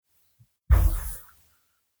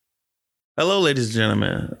Hello, ladies and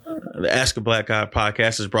gentlemen. The Ask a Black Guy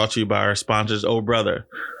podcast is brought to you by our sponsors, Oh Brother,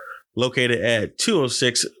 located at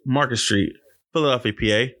 206 Market Street, Philadelphia,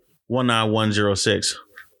 PA, 19106.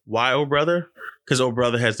 Why Oh Brother? Because Oh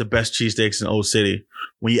Brother has the best cheesesteaks in Old City.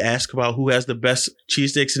 When you ask about who has the best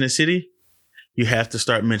cheesesteaks in the city, you have to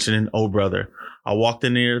start mentioning Oh Brother. I walked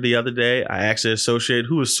in there the other day. I asked the associate,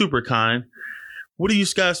 who was super kind, what do you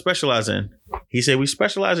guys specialize in? He said, we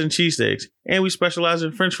specialize in cheesesteaks and we specialize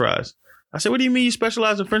in French fries. I said, what do you mean you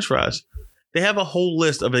specialize in French fries? They have a whole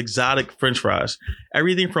list of exotic French fries.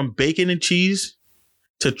 Everything from bacon and cheese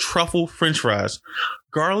to truffle French fries.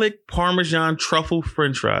 Garlic, Parmesan, truffle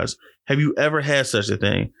French fries. Have you ever had such a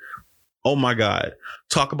thing? Oh my God.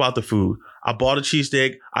 Talk about the food. I bought a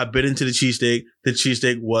cheesesteak. I bit into the cheesesteak. The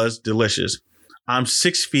cheesesteak was delicious. I'm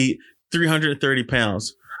 6 feet, 330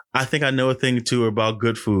 pounds. I think I know a thing or two about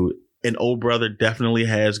good food. And Oh Brother definitely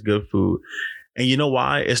has good food. And you know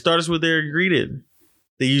why? It starts with their ingredient.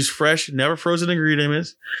 They use fresh, never frozen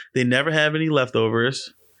ingredients. They never have any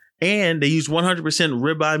leftovers. And they use 100%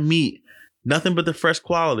 ribeye meat. Nothing but the fresh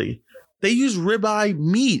quality. They use ribeye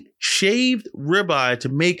meat, shaved ribeye, to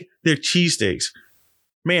make their cheesesteaks.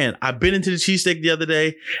 Man, I bit into the cheesesteak the other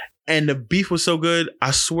day and the beef was so good.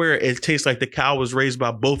 I swear it tastes like the cow was raised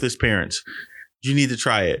by both his parents. You need to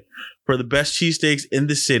try it. For the best cheesesteaks in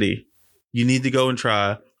the city, you need to go and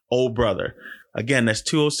try Oh Brother. Again, that's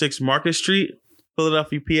 206 Market Street,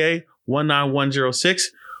 Philadelphia, PA,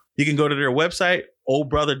 19106. You can go to their website,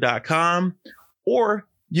 ohbrother.com, or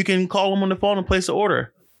you can call them on the phone and place an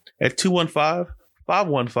order at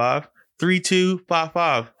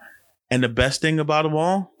 215-515-3255. And the best thing about them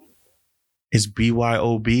all is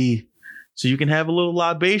BYOB. So you can have a little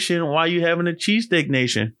libation while you're having a cheesesteak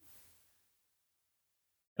nation.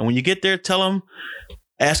 And when you get there, tell them,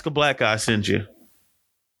 Ask a Black Guy sent you.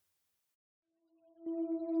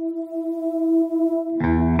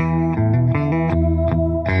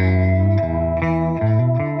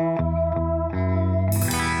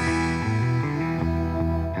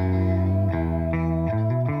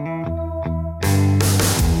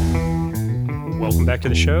 Welcome back to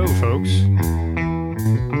the show, folks.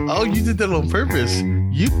 Oh, you did that on purpose.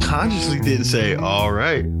 You consciously didn't say, all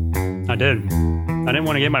right. I did. I didn't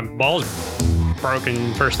want to get my balls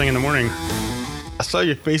broken first thing in the morning. I saw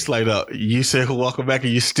your face light up. You said, welcome back,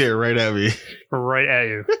 and you stared right at me. Right at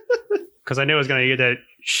you. Because I knew I was going to get that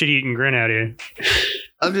shit-eating grin out of you.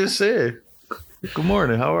 I'm just saying. Good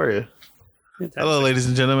morning. How are you? Fantastic. Hello, ladies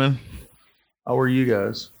and gentlemen. How are you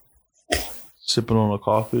guys? Sipping on a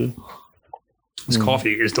coffee. This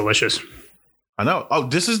coffee is delicious. I know. Oh,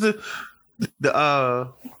 this is the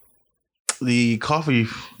coffee.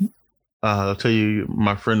 I'll tell you,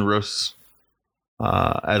 my friend roasts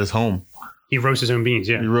at his home. He roasts his own beans,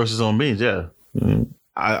 yeah. He roasts his own beans, yeah.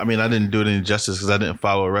 I mean, I didn't do it any justice because I didn't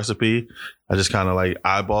follow a recipe. I just kind of like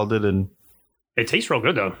eyeballed it, and It tastes real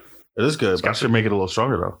good, though. it is good. But I should make it a little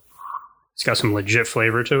stronger though. It's got some legit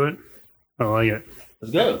flavor to it. I like it. It's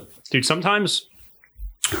good. Dude, sometimes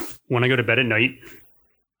when I go to bed at night,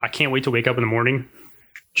 I can't wait to wake up in the morning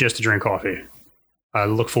just to drink coffee. I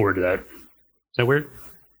look forward to that. Is that weird?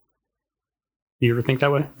 You ever think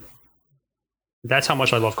that way? That's how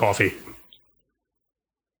much I love coffee.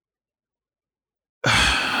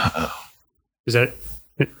 Is that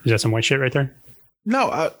some white shit right there? No,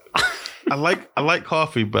 I like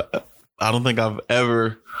coffee, but I don't think I've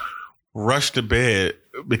ever rushed to bed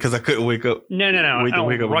because I couldn't wake up. No. I don't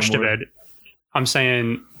wake up in rush the to morning. bed. I'm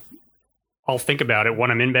saying I'll think about it when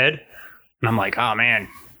I'm in bed, and I'm like, oh man,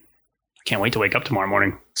 I can't wait to wake up tomorrow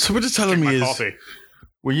morning. So what you're telling Drink me my is, coffee.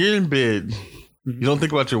 when you're in bed, you don't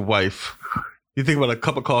think about your wife. You think about a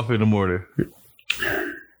cup of coffee in the morning.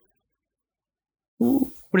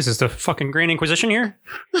 What is this, the fucking Grand Inquisition here?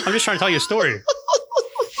 I'm just trying to tell you a story.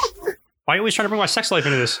 Why are you always trying to bring my sex life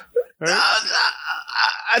into this? All right?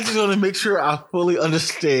 I just want to make sure I fully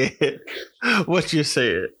understand what you're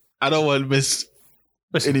saying. I don't want to miss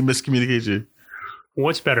any miscommunication.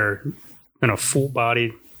 What's better than a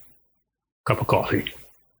full-bodied cup of coffee?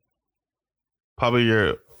 Probably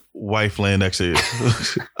your wife laying next to you.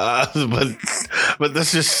 But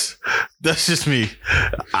that's just me.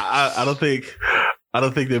 I don't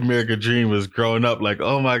think the American dream was growing up like,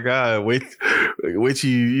 oh my God, wait till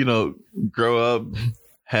you grow up,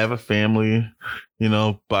 have a family,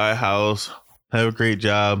 buy a house, have a great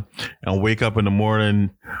job, and wake up in the morning,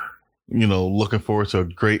 looking forward to a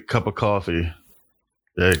great cup of coffee.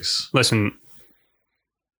 Thanks. Listen,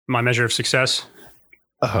 my measure of success,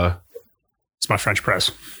 it's my French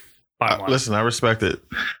press. Listen, I respect it.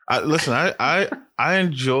 I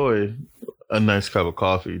enjoy a nice cup of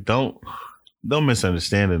coffee. Don't don't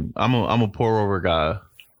misunderstand it. I'm a pour over guy.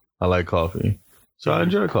 I like coffee, so I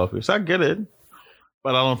enjoy coffee. So I get it,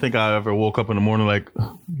 but I don't think I ever woke up in the morning like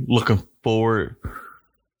looking forward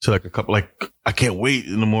to like a cup. Like I can't wait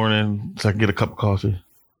in the morning so I can get a cup of coffee.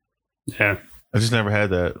 Yeah, I just never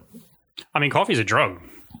had that. I mean, coffee is a drug.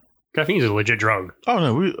 Caffeine is a legit drug. Oh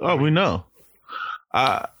no, we know.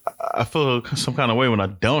 I feel some kind of way when I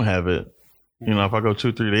don't have it. You know, if I go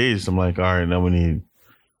 2-3 days, I'm like, all right, now we need.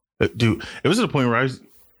 Dude, it was at a point where I was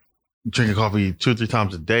drinking coffee 2 or 3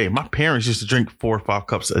 times a day. My parents used to drink 4 or 5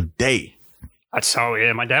 cups a day. That's how,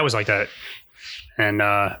 yeah, my dad was like that. And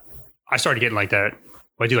I started getting like that.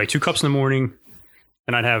 I do like 2 cups in the morning,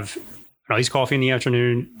 and I'd have an iced coffee in the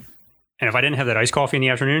afternoon. And if I didn't have that iced coffee in the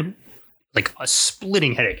afternoon, like a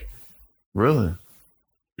splitting headache. Really?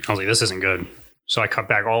 I was like, this isn't good. So I cut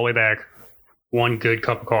back all the way back. 1 good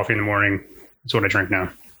cup of coffee in the morning. That's what I drink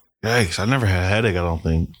now. Yikes, I never had a headache, I don't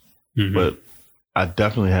think. Mm-hmm. But I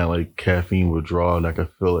definitely had like caffeine withdrawal and I could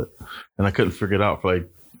feel it. And I couldn't figure it out for like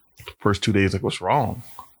the first 2 days, like, what's wrong?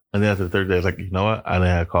 And then after the third day, I was like, you know what? I didn't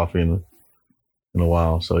have coffee in a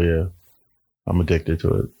while. So yeah, I'm addicted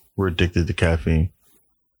to it. We're addicted to caffeine.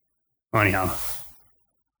 Well, anyhow,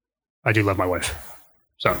 I do love my wife.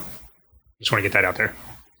 So just want to get that out there.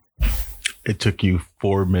 It took you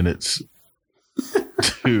 4 minutes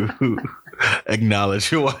to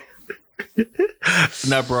acknowledge your wife.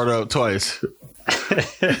 Not brought her up twice.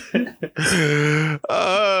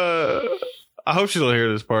 I hope she don't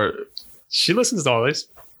hear this part. She listens to all this.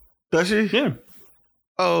 Does she? Yeah.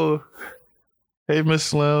 Oh, hey, Miss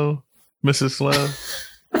Sloan, Mrs. Sloan.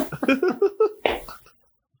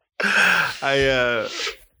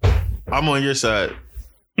 I'm on your side.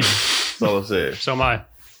 That's all I'm saying. So am I.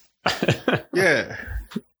 Yeah.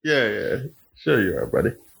 Sure you are,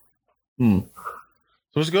 buddy. So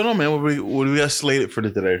what's going on, man? What do we got slated for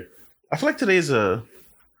today? I feel like today's a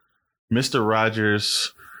Mr.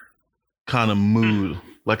 Rogers kind of mood.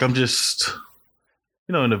 Like I'm just,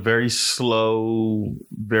 in a very slow,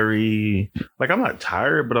 very like I'm not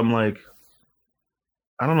tired, but I'm like,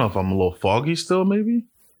 I don't know if I'm a little foggy still. Maybe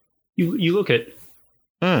you look it.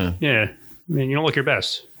 Yeah. I mean, you don't look your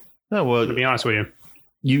best. Yeah. Well, to be honest with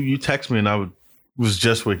you, you text me and I was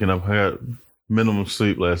just waking up. I had minimum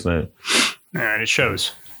sleep last night. And it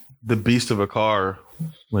shows. The beast of a car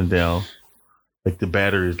went down. Like the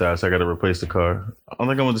batteries died, so I got to replace the car. I don't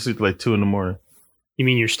think I went to sleep till like 2 a.m. You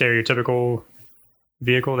mean your stereotypical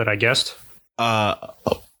vehicle that I guessed?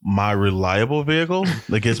 My reliable vehicle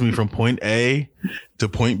that gets me from point A to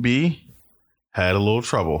point B had a little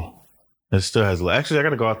trouble. It still has. Actually, I got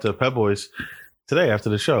to go out to Pep Boys today after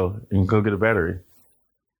the show and go get a battery.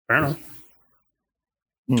 Fair enough.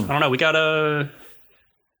 I don't know. We got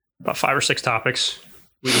about 5 or 6 topics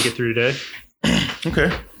we can get through today.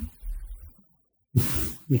 Okay.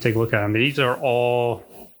 Let me take a look at them. These are all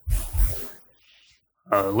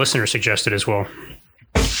listener suggested as well,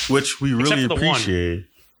 which we really appreciate.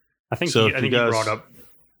 I think you brought up.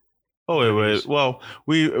 Oh wait. Well,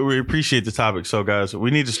 we appreciate the topic. So guys,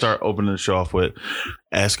 we need to start opening the show off with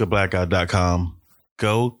askablackguy.com.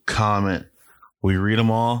 Go comment. We read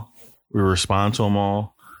them all. We respond to them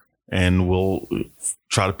all, and we'll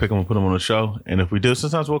try to pick them and put them on the show. And if we do,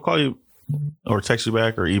 sometimes we'll call you or text you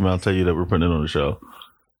back or email and tell you that we're putting it on the show.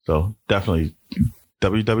 So definitely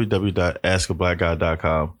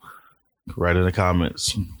www.askablackguy.com. Write in the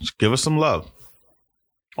comments. Just give us some love.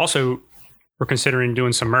 Also, we're considering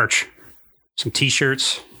doing some merch, some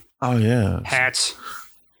T-shirts. Oh yeah, hats.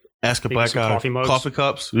 Ask a Black Guy coffee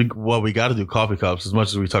cups. We got to do coffee cups as much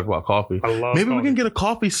as we talk about coffee. Maybe we can get a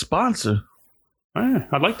coffee sponsor.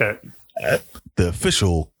 I'd like that. The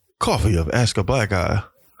official coffee of Ask a Black Guy.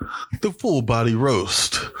 The full body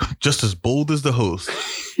roast, just as bold as the host.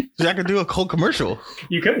 See, I could do a whole commercial.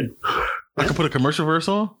 You could. I could put a commercial voice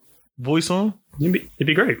on. It'd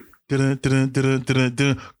be great.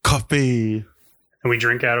 Coffee. And we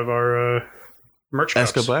drink out of our merch cups.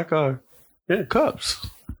 Ask a Black Guy cups.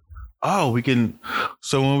 Oh, we can.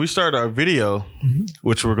 So when we start our video,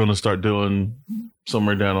 which we're going to start doing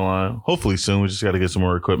somewhere down the line, hopefully soon, we just got to get some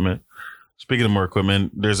more equipment. Speaking of more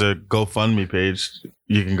equipment, there's a GoFundMe page.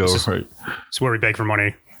 You can go right. It's where we beg for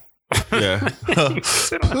money. Yeah.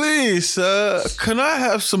 Please, can I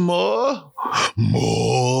have some more?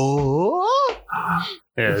 More?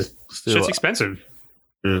 Yeah. Shit's expensive.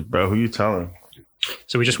 Bro, who you telling?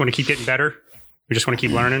 So we just want to keep getting better. We just want to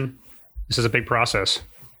keep learning. This is a big process.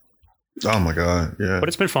 Oh my God. Yeah. But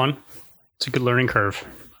it's been fun. It's a good learning curve.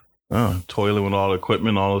 Oh, toiling with all the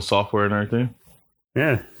equipment, all the software and everything.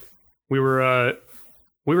 Yeah. We were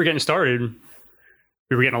getting started.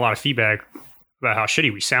 We were getting a lot of feedback about how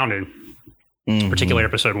shitty we sounded. particularly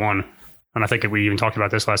episode 1. And I think we even talked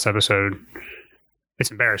about this last episode.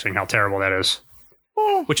 It's embarrassing how terrible that is.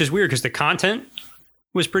 Which is weird because the content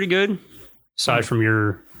was pretty good, aside from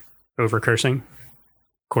your over cursing,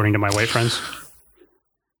 according to my white friends.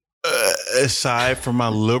 Aside from my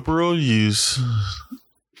liberal use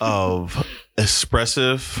of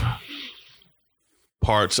expressive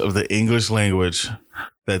parts of the English language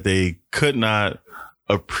that they could not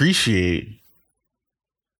appreciate,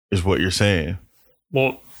 is what you're saying.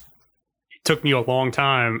 Well, it took me a long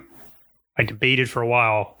time. I debated for a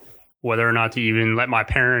while whether or not to even let my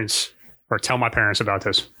parents or tell my parents about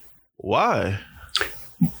this. Why?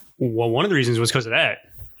 Well, one of the reasons was because of that.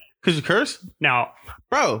 Because you curse? Now,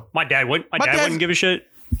 bro, my dad wouldn't give a shit.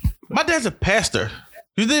 My dad's a pastor.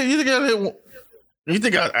 You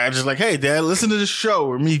think I just like, hey, Dad, listen to this show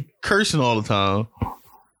or me cursing all the time?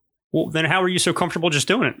 Well, then how are you so comfortable just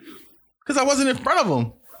doing it? Because I wasn't in front of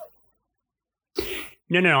him.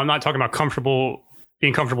 No, I'm not talking about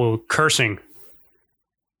being comfortable cursing,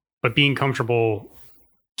 but being comfortable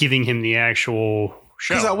giving him the actual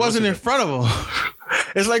show. Because I wasn't in front of him.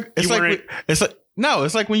 It's like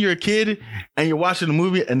when you're a kid and you're watching a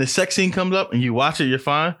movie and the sex scene comes up and you watch it, you're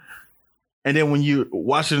fine. And then when you're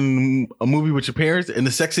watching a movie with your parents and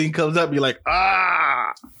the sex scene comes up, you're like,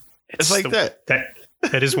 ah. It's like that.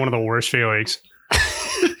 That is one of the worst feelings.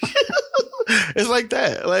 It's like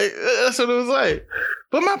that. Like, that's what it was like.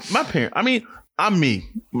 But my parents, I mean, I'm me.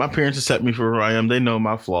 My parents accept me for who I am. They know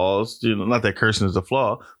my flaws. You know, not that cursing is a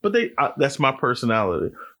flaw, but that's my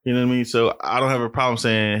personality. You know what I mean? So I don't have a problem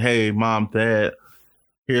saying, hey, Mom, Dad,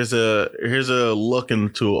 here's a look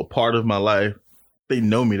into a part of my life. They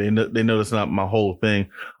know me. They know that's not my whole thing.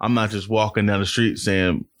 I'm not just walking down the street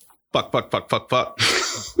saying, fuck.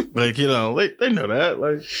 Like, you know, they know that.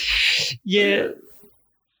 Like, yeah.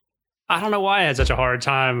 I don't know why I had such a hard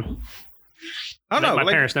time. I don't know.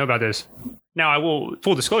 My parents know about this. Now, I will,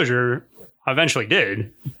 full disclosure, I eventually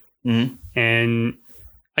did. Mm-hmm. And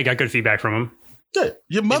I got good feedback from them. Yeah,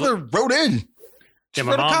 your mother wrote in. She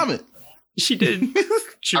wrote a comment. She did.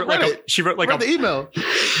 She wrote the email.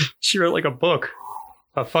 She wrote like a book,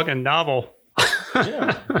 a fucking novel.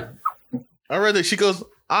 Yeah. I read that. She goes,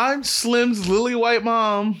 I'm Slim's lily white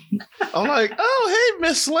mom. I'm like, oh, hey,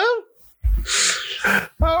 Miss Slim.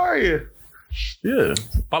 How are you? Yeah.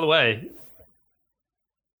 By the way,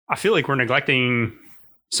 I feel like we're neglecting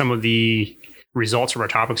some of the results of our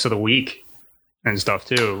topics of the week and stuff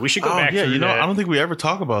too. We should go back. Yeah, I don't think we ever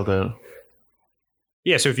talk about that.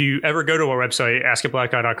 Yeah, so if you ever go to our website,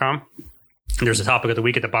 askablackguy.com, there's a topic of the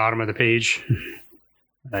week at the bottom of the page.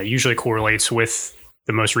 Usually correlates with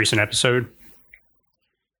the most recent episode.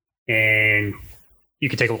 And you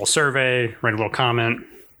can take a little survey, write a little comment.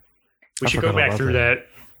 We should go back through that.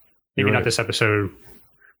 Maybe not this episode,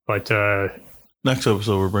 but next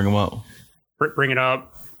episode we'll bring them up. Bring it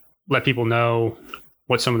up. Let people know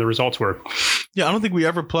what some of the results were. Yeah, I don't think we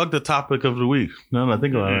ever plugged the topic of the week. No, I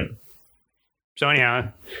think about it. So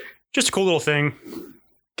anyhow, just a cool little thing.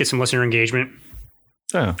 Get some listener engagement.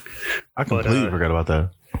 Yeah, I completely forgot about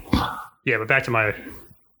that. Yeah, but back to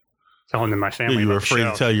telling them my family. Yeah, you were afraid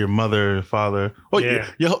to tell your mother and father. Oh, yeah.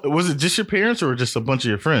 Was it just your parents or just a bunch of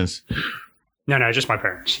your friends? No, just my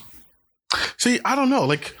parents. See, I don't know.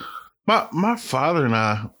 Like my father and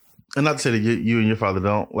I, and not to say that you and your father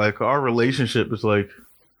don't, like our relationship is like,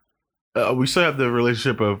 we still have the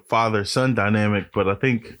relationship of father-son dynamic, but I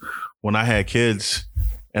think when I had kids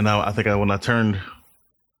and when I turned,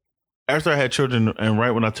 after I had children and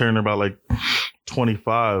right when I turned about like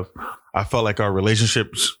 25, I felt like our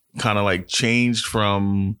relationships kind of like changed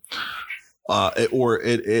from, what's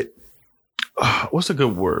a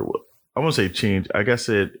good word? I won't say change. I guess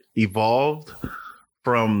it evolved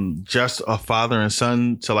from just a father and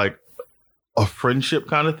son to like a friendship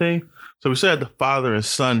kind of thing. So we still had the father and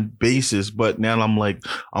son basis, but now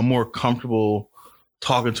I'm more comfortable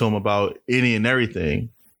talking to him about any and everything.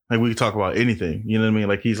 Like we can talk about anything, you know what I mean?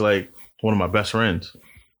 Like he's like one of my best friends.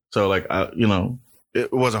 So like,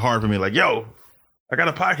 it wasn't hard for me. Like, yo, I got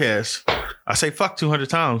a podcast. I say fuck 200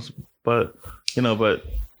 times, but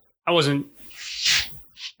I wasn't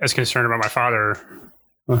as concerned about my father.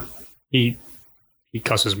 He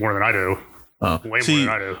cusses more than I do. Way more than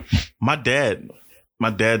I do. My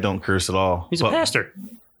dad don't curse at all. He's a pastor.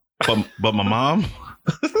 But my mom,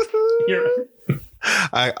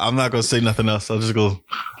 I'm not gonna say nothing else. I'll just go.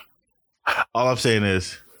 All I'm saying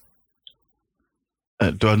is,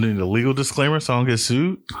 do I need a legal disclaimer so I don't get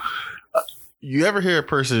sued? You ever hear a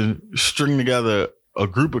person string together a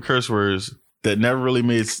group of curse words that never really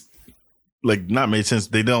not made sense?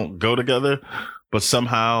 They don't go together, but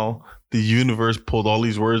somehow the universe pulled all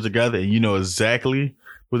these words together and you know exactly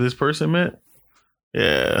what this person meant?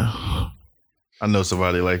 Yeah. I know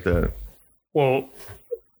somebody like that. Well,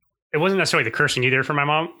 it wasn't necessarily the cursing either for my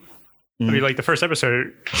mom. I mean, like the first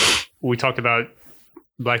episode, we talked about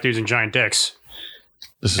black dudes and giant dicks.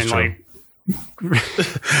 This is and true.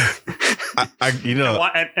 Like, you know,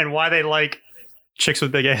 and why they like chicks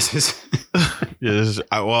with big asses. Yeah,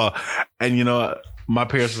 and you know, my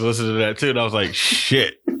parents were listening to that too, and I was like,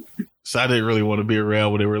 shit. So I didn't really want to be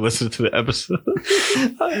around when they were listening to the episode.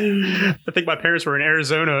 I think my parents were in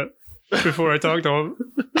Arizona before I talked to them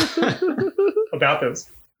about this.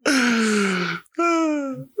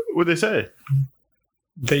 What'd they say?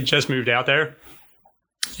 They just moved out there,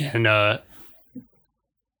 and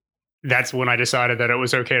that's when I decided that it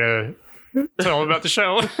was okay to tell them about the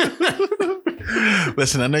show.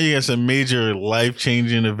 Listen, I know you got some major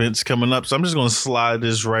life-changing events coming up, so I'm just going to slide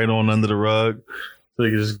this right on under the rug so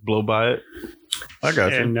you can just blow by it. I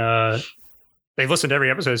got you. And they've listened to every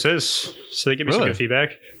episode of this, so they give me some good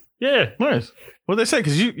feedback. Yeah. Nice. What'd they say?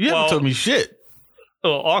 Because you haven't told me shit.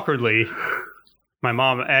 Well, awkwardly, my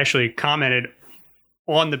mom actually commented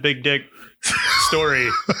on the big dick story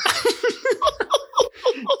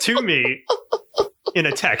to me in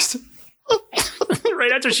a text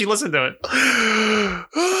right after she listened to it.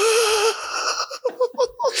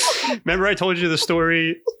 Remember I told you the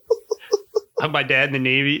story of my dad in the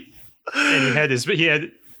Navy, and he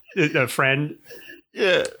had a friend,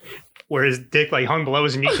 yeah, where his dick like hung below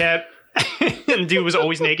his kneecap, and the dude was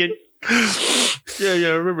always naked. Yeah,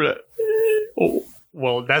 I remember that. Oh,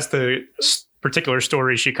 well, that's the particular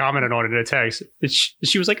story she commented on in a text.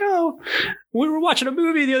 She was like, "Oh, we were watching a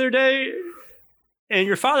movie the other day, and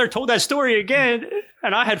your father told that story again,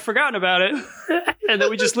 and I had forgotten about it, and then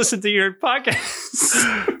we just listened to your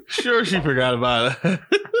podcast." Sure, she forgot about it.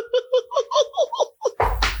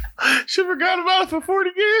 She forgot about it for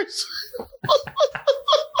 40 years.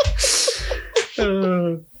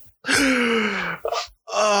 So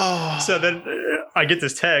then I get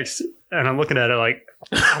this text, and I'm looking at it like,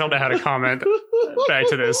 I don't know how to comment back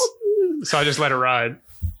to this. So I just let it ride.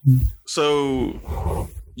 So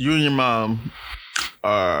you and your mom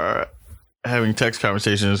are having text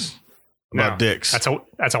conversations about dicks. That's a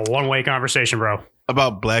one-way conversation, bro.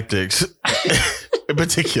 About black dicks in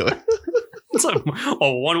particular. It's a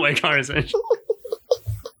one-way conversation.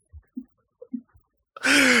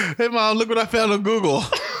 Hey, Mom, look what I found on Google.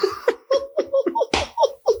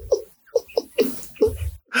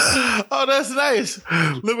 Oh, that's nice.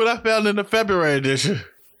 Look what I found in the February edition.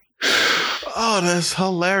 Oh, that's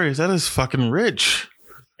hilarious. That is fucking rich.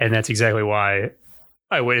 And that's exactly why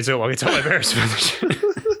I waited so long to tell my parents about this shit.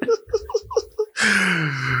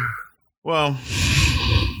 Well,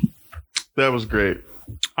 that was great.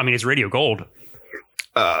 I mean, it's radio gold.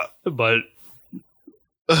 But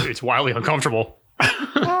it's wildly uncomfortable.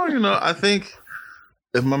 Well, you know, I think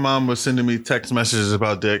if my mom was sending me text messages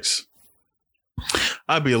about dicks,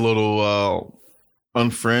 I'd be a little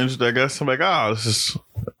unfringed, I guess. I'm like, this is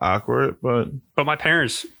awkward. But my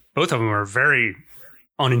parents, both of them, are very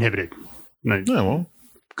uninhibited. Yeah, well,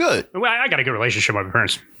 good. I got a good relationship with my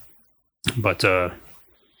parents. But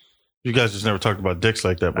you guys just never talked about dicks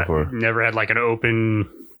like that before. I never had like an open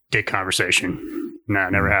dick conversation. Nah,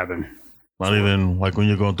 never happened. Not even like when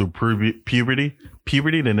you're going through puberty?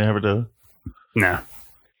 Puberty, they never do? No.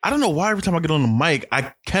 I don't know why every time I get on the mic,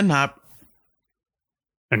 I cannot...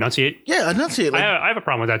 Enunciate? Yeah, enunciate. Like, I have a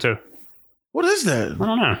problem with that too. What is that? I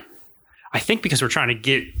don't know. I think because we're trying to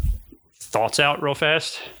get thoughts out real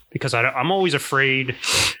fast. Because I'm always afraid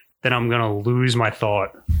that I'm going to lose my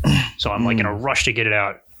thought. So I'm like in a rush to get it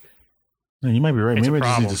out. Man, you might be right. It's Maybe a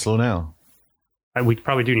I just need problem. to slow down. We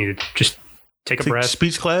probably do need to just take a breath.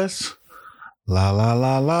 Speech class? La, la,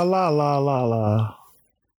 la, la, la, la, la, la.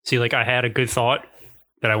 See, like I had a good thought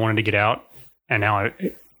that I wanted to get out. And now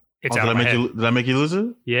it's out of my head. Did I make you lose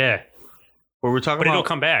it? Yeah. Or we're talking But about... it'll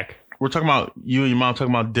come back. We're talking about you and your mom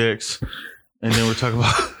talking about dicks. And then we're talking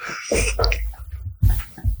about...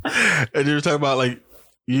 and then we're talking about like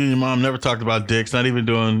you and your mom never talked about dicks, not even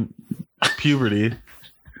during puberty.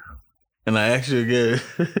 And I actually get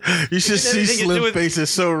you should see Slim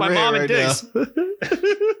faces so red right now.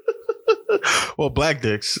 Well, black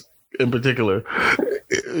dicks in particular.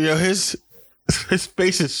 You know, his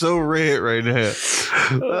face is so red right now.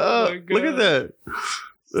 Look at that.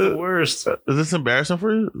 It's the worst. Is this embarrassing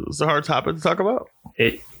for you? It's a hard topic to talk about.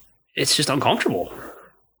 It's just uncomfortable.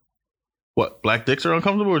 What, black dicks are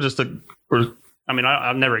uncomfortable, or just I mean,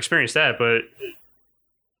 I've never experienced that, but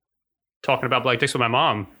talking about black dicks with my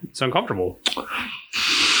mom, it's uncomfortable.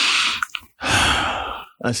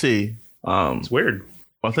 I see. It's weird.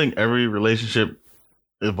 I think every relationship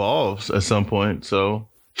evolves at some point. So,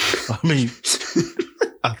 I mean,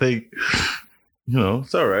 I think,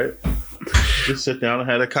 it's all right. Just sit down and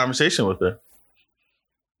have a conversation with her.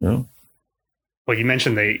 Well, you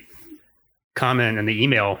mentioned the comment and the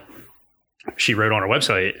email she wrote on her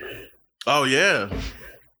website. Oh, yeah.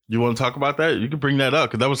 You want to talk about that? You can bring that up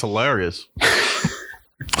because that was hilarious.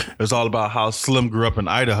 It was all about how Slim grew up in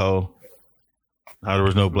Idaho, how there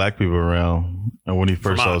was no black people around, and when he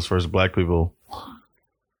first saw his first black people,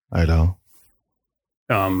 Idaho.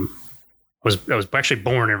 I was actually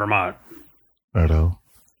born in Vermont. Idaho.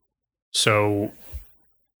 So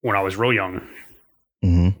when I was real young,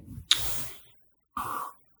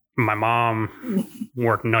 my mom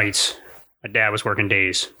worked nights. My dad was working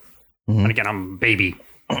days. And again, I'm a baby,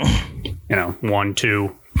 1,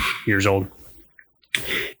 2 years old.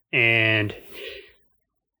 And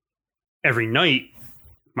every night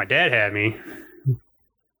my dad had me,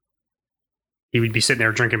 he would be sitting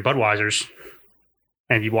there drinking Budweisers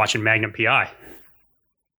and be watching Magnum PI.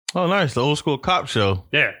 Oh, nice. The old school cop show.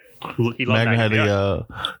 Yeah. He loved Magnum had the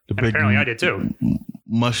big, apparently I did too.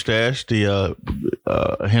 Mustache, the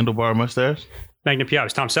handlebar mustache. Magnum PI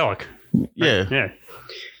was Tom Selleck. Yeah. Yeah.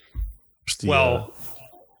 Well,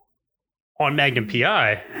 on Magnum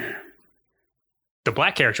PI, the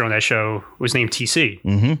black character on that show was named TC.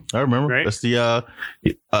 I remember. Right? That's the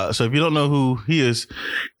so if you don't know who he is,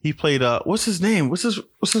 he played what's his name? What's his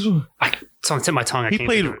it's on the tip of my tongue. He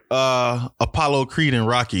played Apollo Creed in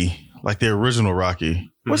Rocky, like the original Rocky.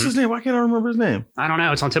 What's his name? Why can't I remember his name? I don't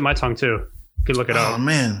know. It's on the tip of my tongue too. You could look it up. Oh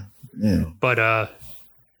man. Yeah. But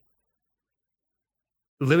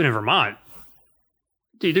living in Vermont,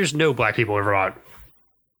 dude, there's no black people in Vermont.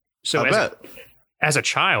 So as a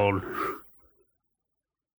child,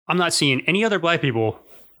 I'm not seeing any other black people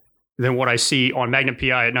than what I see on Magnum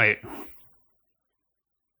PI at night.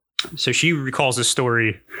 So she recalls this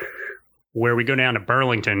story where we go down to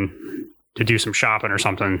Burlington to do some shopping or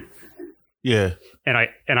something. Yeah. And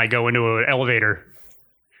I go into an elevator,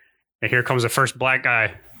 and here comes the first black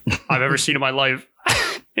guy I've ever seen in my life.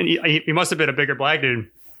 And he must have been a bigger black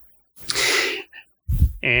dude.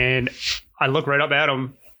 And I look right up at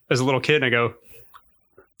him as a little kid and I go,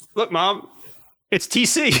 "Look, Mom, it's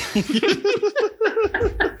TC."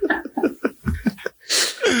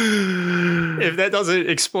 If that doesn't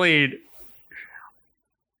explain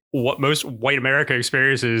what most white America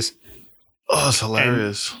experiences. Oh, it's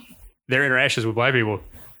hilarious. Their interactions with black people.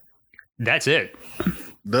 That's it.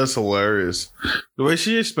 That's hilarious. The way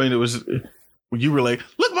she explained it was, you were like,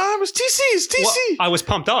 "Look, Mom, it's TC, it's TC." Well, I was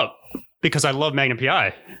pumped up because I love Magnum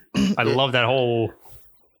PI. I love that whole...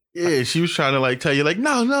 Yeah, she was trying to tell you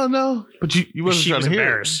no. But you wasn't trying to hear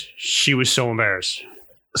embarrassed. She was so embarrassed.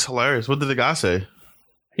 It's hilarious. What did the guy say?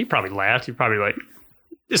 He probably laughed. He probably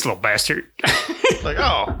this little bastard.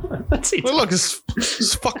 Oh, look,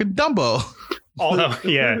 it's fucking Dumbo. Although,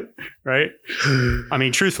 yeah, right? I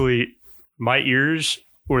mean, truthfully, my ears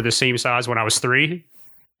were the same size when I was 3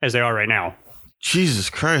 as they are right now. Jesus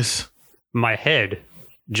Christ. My head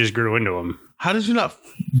just grew into them. How did you not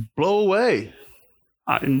blow away?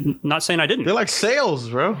 I'm not saying I didn't. They're like sails,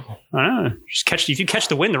 bro. I don't know. If you catch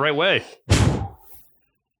the wind the right way.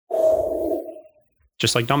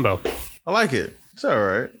 Just like Dumbo. I like it. It's all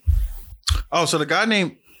right. Oh, so the guy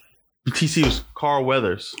named TC was Carl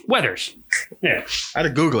Weathers. Weathers. Yeah. I had to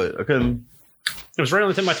Google it. I couldn't. It was right on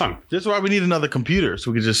the tip of my tongue. This is why we need another computer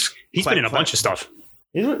so we could just. He's been in a bunch of stuff.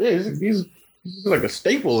 He's like a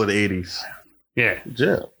staple of the 80s. Yeah.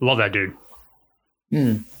 Yeah. Love that dude.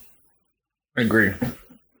 I agree.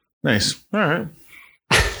 Nice. All right.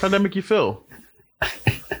 How'd that make you feel?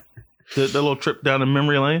 The little trip down the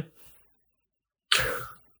memory lane?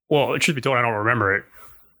 Well, truth be told, I don't remember it.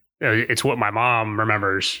 It's what my mom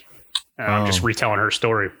remembers. I'm just retelling her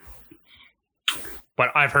story. But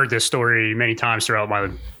I've heard this story many times throughout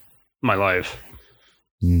my life.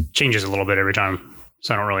 Changes a little bit every time.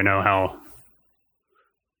 So I don't really know how.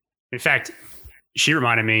 In fact, she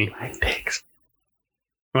reminded me. Pigs.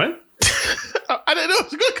 What? I didn't know it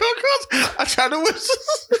was going to come across. I tried to whisper.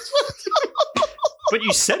 But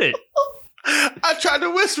you said it. I tried to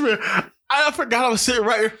whisper. I forgot I was sitting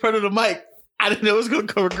right in front of the mic. I didn't know it was going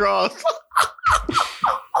to come across.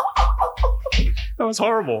 That was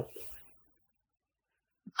horrible.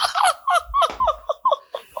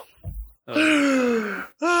 I'm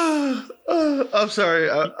sorry.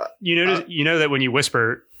 You know that when you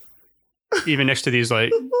whisper, even next to these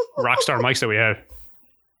rock star mics that we have,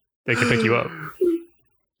 they can pick you up.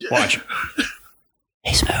 Watch.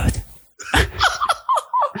 Hey, Smooth. I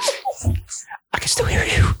can still hear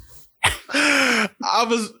you.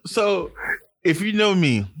 if you know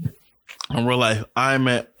me in real life, I'm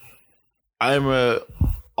a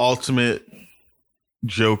ultimate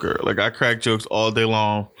joker. Like I crack jokes all day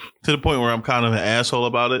long to the point where I'm kind of an asshole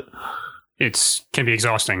about it. Can be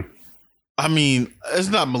exhausting. I mean, it's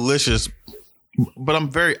not malicious, but I'm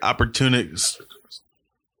very opportunistic.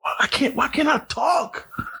 Why can't I talk?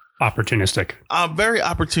 Opportunistic. I'm very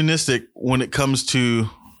opportunistic when it comes to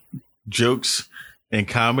jokes and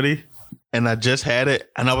comedy. And I just had it.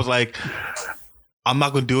 And I was like, I'm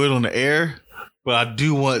not going to do it on the air, but I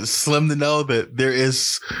do want Slim to know that there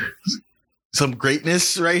is some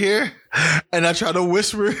greatness right here. And I try to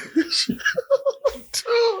whisper,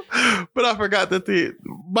 but I forgot that the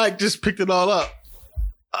mic just picked it all up.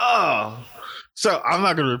 Oh, so I'm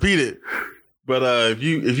not going to repeat it. But if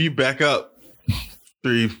you back up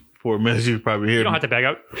 3-4 minutes, you probably hear. You don't have to back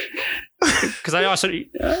up because I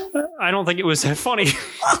don't think it was that funny.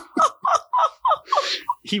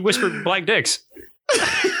 He whispered black dicks.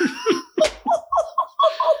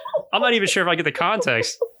 I'm not even sure if I get the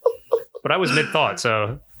context, but I was mid thought,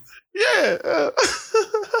 so yeah.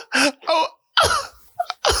 Oh.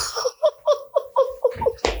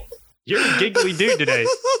 You're a giggly dude today.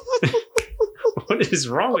 What is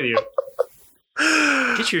wrong with you?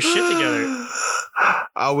 Get your shit together.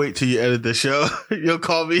 I'll wait till you edit the show. You'll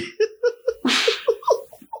call me.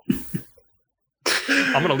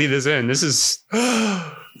 I'm gonna leave this in. This is.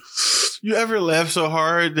 You ever laugh so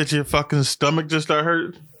hard that your fucking stomach just start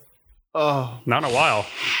hurting? Oh, not in a while.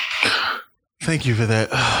 Thank you for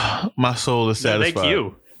that. My soul is satisfied. Thank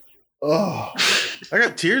you. Oh, I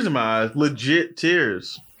got tears in my eyes. Legit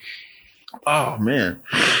tears. Oh man.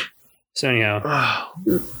 So anyhow,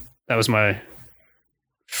 that was my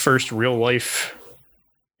first real life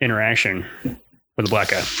interaction with a black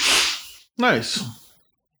guy. Nice.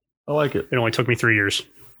 I like it. It only took me 3 years.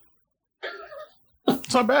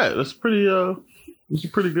 It's not bad. That's pretty. It's a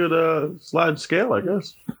pretty good slide scale, I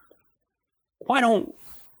guess. Why don't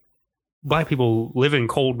black people live in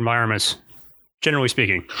cold environments? Generally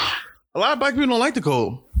speaking, a lot of black people don't like the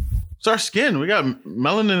cold. It's our skin. We got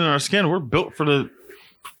melanin in our skin. We're built for the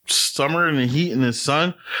summer and the heat and the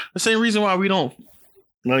sun. The same reason why we don't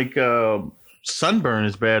like sunburn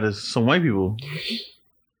as bad as some white people.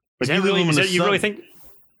 Is that really? You really think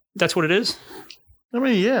that's what it is? I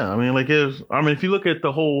mean, yeah. I mean, if you look at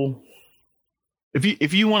the whole,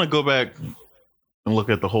 if you want to go back and look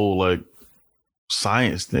at the whole like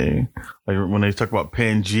science thing, like when they talk about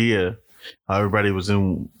Pangea, how everybody was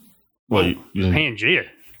in Pangea.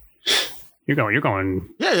 You're going.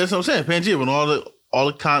 Yeah, that's what I'm saying. Pangea, when all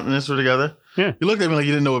the continents were together. Yeah. You looked at me like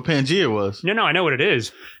you didn't know what Pangea was. No, I know what it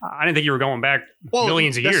is. I didn't think you were going back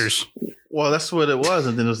millions of years. Well, that's what it was,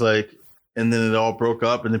 and then it was like. And then it all broke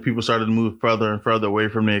up, and then people started to move further and further away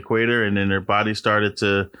from the equator, and then their bodies started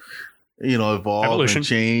to, evolve Evolution. And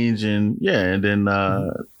change, and and then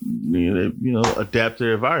adapt to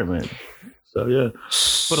their environment. So yeah.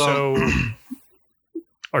 But,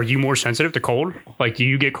 are you more sensitive to cold? Like, do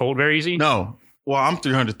you get cold very easy? No. Well, I'm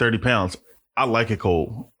 330 pounds. I like it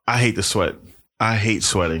cold. I hate the sweat. I hate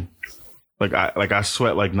sweating. I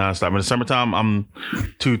sweat like nonstop. In the summertime, I'm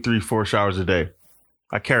 2, 3, 4 showers a day.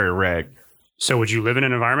 I carry a rag. So would you live in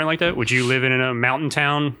an environment like that? Would you live in a mountain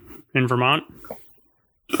town in Vermont?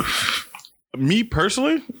 Me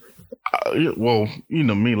personally? Well, you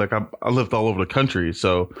know me. Like I lived all over the country,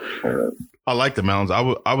 so I like the mountains. I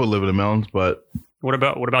would live in the mountains, but what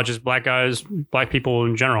about just black guys, black people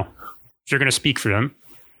in general? If you're going to speak for them,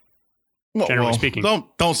 generally speaking,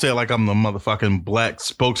 don't say it like I'm the motherfucking black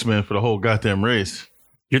spokesman for the whole goddamn race.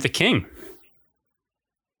 You're the king.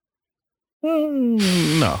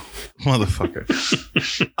 No, motherfucker.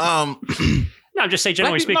 No, just say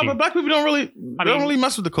generally speaking. No, but black people don't really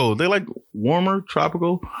mess with the cold. They like warmer,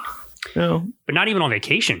 tropical, But not even on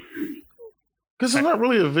vacation. Because it's not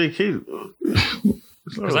really a vacation.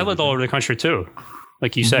 Because I lived all over the country too.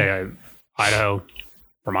 Like you say, Idaho,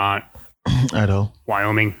 Vermont, Idaho,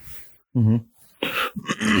 Wyoming. Mm-hmm.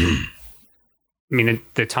 I mean,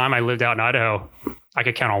 the time I lived out in Idaho, I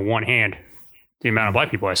could count on one hand the amount of black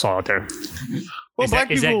people I saw out there. Well, is that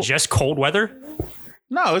just cold weather?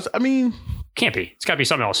 No, Can't be. It's got to be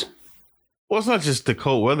something else. Well, it's not just the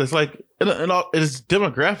cold weather. It's like, it's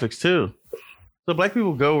demographics too. So black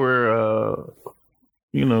people go where,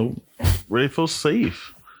 where they feel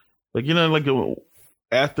safe. Like, like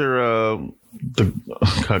after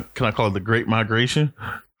can I call it the Great Migration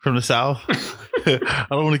from the South? I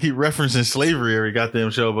don't want to keep referencing slavery every goddamn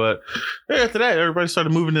show, but after that, everybody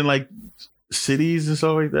started moving in like cities and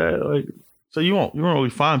stuff like that. Like, so you won't really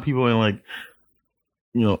find people in like,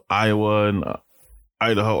 Iowa and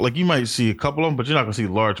Idaho. Like you might see a couple of them, but you're not gonna see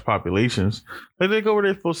large populations. Like they go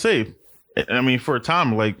where they feel safe. I mean, for a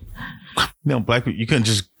time, like black people, you couldn't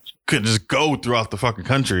just go throughout the fucking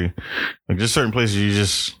country. Like there's certain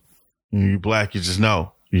places you black, you just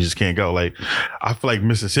know you just can't go. Like I feel like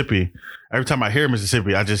Mississippi. Every time I hear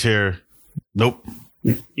Mississippi, I just hear, nope,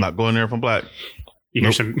 not going there if I'm black. You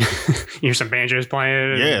hear some you hear some banjos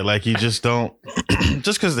playing. Yeah, like you just don't.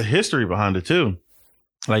 Just because the history behind it too.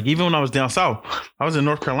 Like even when I was down south, I was in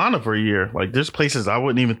North Carolina for a year. Like there's places I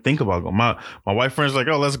wouldn't even think about going. My white friends like,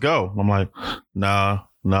 oh, let's go. I'm like, nah.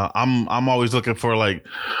 I'm always looking for like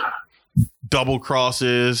double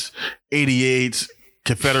crosses, 88s,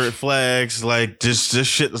 Confederate flags. Like this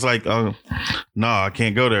shit is like, nah, I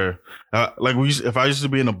can't go there. Like if I used to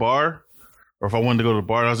be in a bar, or if I wanted to go to the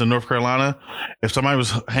bar, I was in North Carolina. If somebody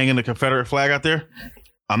was hanging the Confederate flag out there,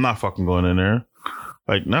 I'm not fucking going in there.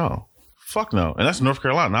 Like no. Fuck no. And that's North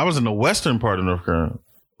Carolina. I was in the western part of North Carolina,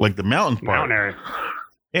 like the mountain part. Mountain area.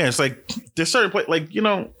 Yeah, it's like there's certain place, like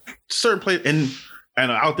certain place, and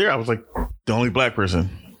out there I was like the only black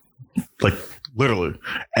person, like literally.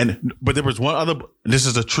 But there was one other. This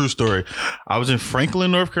is a true story. I was in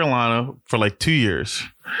Franklin, North Carolina, for like 2 years,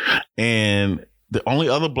 and the only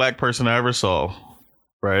other black person I ever saw,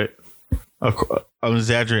 right? I'm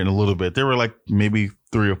exaggerating a little bit. There were like maybe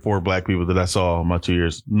 3 or 4 black people that I saw in my 2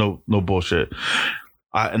 years. No bullshit.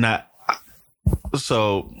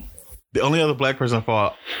 So the only other black person I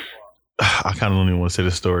saw, I kind of don't even want to say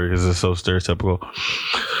this story because it's so stereotypical.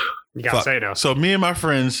 You gotta say it now. So me and my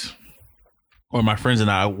friends, or my friends and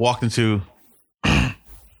I, walked into.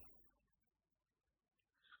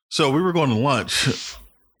 So we were going to lunch,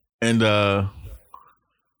 and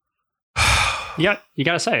you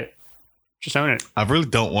gotta say it. Just own it. I really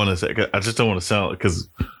don't want to say it. I just don't want to sound it because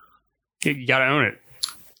you gotta own it.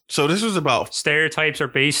 So this was about stereotypes are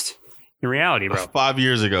based in reality, bro. 5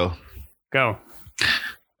 years ago. Go.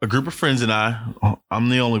 A group of friends and I'm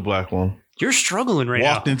the only black one. You're struggling right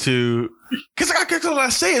now. Walked into, because I got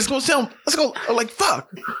to say it's gonna sound. Let's go. Like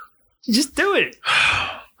fuck. Just do it.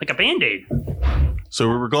 Like a Band-Aid. So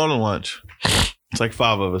we were going to lunch. It's like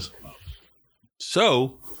 5 of us.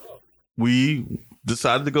 So we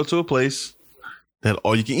decided to go to a place that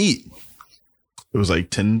all you can eat. It was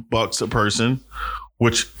like $10 a person,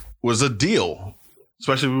 which was a deal,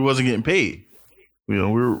 especially if we wasn't getting paid. We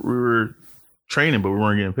were training, but we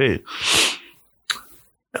weren't getting paid.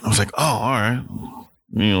 And I was like, oh, all right.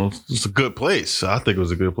 It's a good place. I think it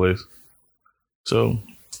was a good place. So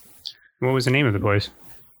what was the name of the place?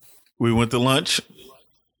 We went to lunch.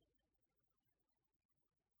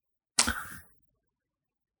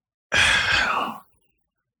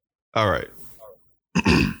 All right.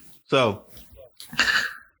 So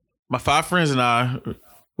my 5 friends and I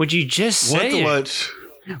would you just say went to lunch.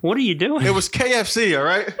 What are you doing? It was KFC, all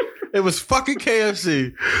right? It was fucking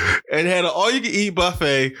KFC. And had an all-you-can-eat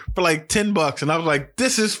buffet for like $10. And I was like,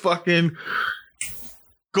 this is fucking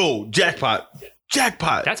gold. Jackpot.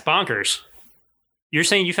 That's bonkers. You're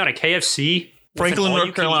saying you found a KFC? Franklin,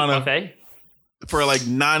 North Carolina buffet? For like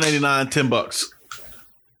 $9.99, $10.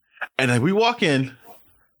 And then we walk in,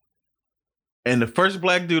 and the first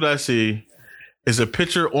black dude I see is a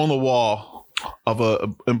picture on the wall of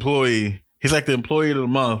a employee. He's like the employee of the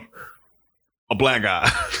month, a black guy.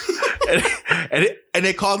 and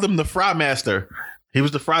they called him the Fry Master. He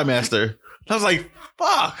was the Fry Master. I was like,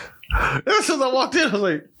 fuck. As soon as I walked in, I was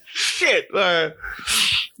like, shit. All right.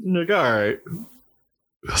 Like, all right.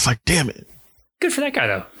 I was like, damn it. Good for that guy,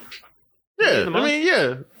 though. Yeah. I mean,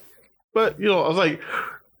 yeah. But, I was like,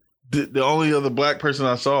 the only other black person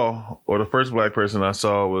I saw, or the first black person I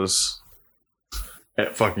saw, was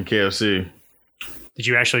at fucking KFC. Did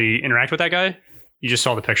you actually interact with that guy? You just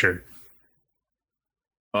saw the picture.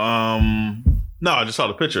 No, I just saw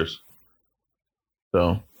the pictures.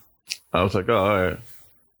 So I was like, oh, all right.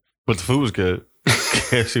 But the food was good.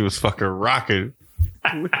 KFC was fucking rocking.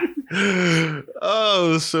 Oh,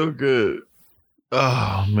 it was so good.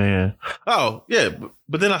 Oh, man. Oh, yeah.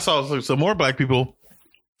 But then I saw some more black people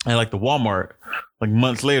at like the Walmart, like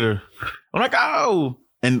months later. I'm like, oh.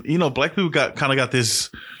 And, black people got this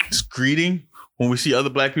greeting when we see other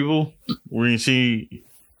black people. When you see,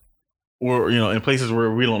 or, in places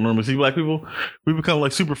where we don't normally see black people, we become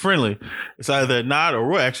like super friendly. It's either a nod or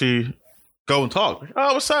we'll actually go and talk. Like,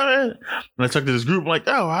 oh, what's up, man? And I talked to this group, like,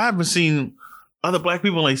 oh, I haven't seen other black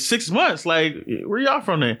people in like 6 months. Like, where y'all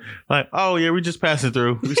from there? Like, oh, yeah, we just passing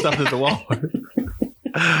through. We stopped at the Walmart.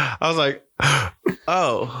 I was like,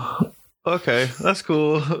 oh, okay, that's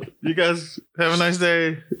cool. You guys have a nice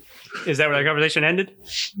day. Is that where that conversation ended?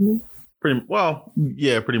 Pretty much.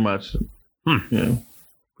 Yeah, pretty much. Yeah,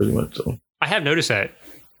 pretty much so. I have noticed that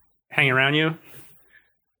hanging around you,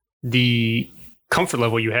 the comfort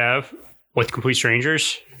level you have with complete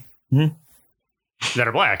strangers that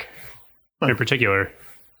are black in particular.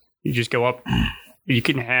 You just go up, you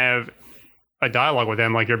can have a dialogue with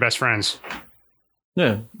them like you're best friends.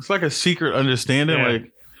 Yeah. It's like a secret understanding. Yeah.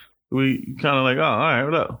 Like we kind of like, oh, all right,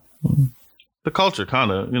 what up? The culture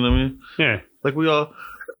kind of, you know what I mean? Yeah. Like we all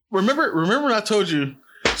remember when I told you,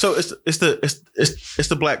 so it's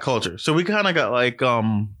the black culture. So we kind of got like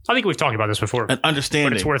I think we've talked about this before, an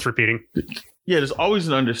understanding. but it's worth repeating. Yeah, there's always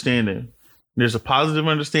an understanding. There's a positive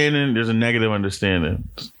understanding. There's a negative understanding.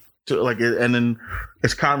 So like, and then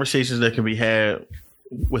it's conversations that can be had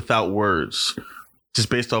without words, just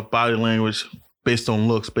based off body language, based on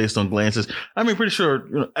looks, based on glances. I mean, pretty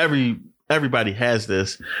sure everybody has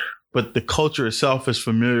this, but the culture itself is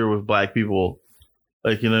familiar with black people.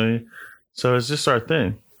 Like, you know what I mean? So it's just our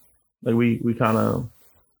thing. Like we kind of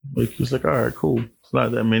like, it's like, all right, cool. It's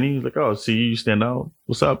not that many. He's like, oh, see, you stand out.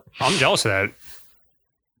 What's up? I'm jealous of that.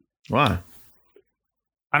 Why?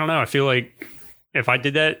 I don't know. I feel like if I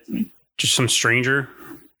did that, just some stranger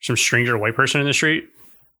white person in the street,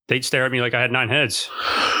 they'd stare at me like I had 9 heads.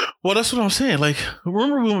 Well, that's what I'm saying. Like,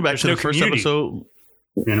 remember we went back to the first community. episode?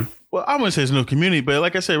 You know? Well, I wouldn't say there's no community, but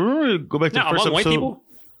like I said, remember we go back to the first among episode? white people,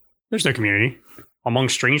 there's no community. Among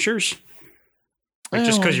strangers, like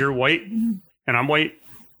just because you're white and I'm white,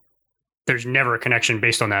 there's never a connection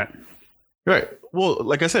based on that. Right. Well,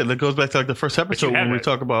 like I said, that goes back to like the first episode when we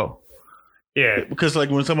talk about. Yeah. Because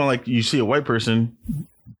like when someone like you see a white person,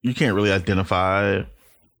 you can't really identify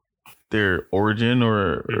their origin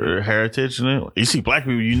or heritage. You see black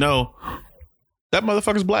people, you know, that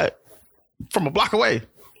motherfucker's black from a block away.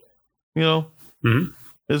 You know,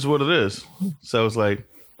 it's what it is. So it's like,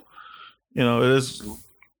 you know, it is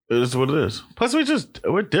what it is. Plus,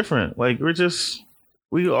 we're different. Like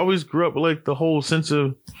we always grew up with like the whole sense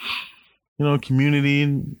of, you know, community.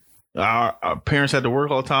 And our parents had to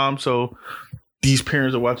work all the time, so these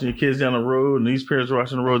parents are watching your kids down the road, and these parents are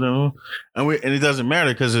watching the road down the road. And it doesn't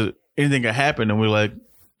matter because anything can happen, and we're like,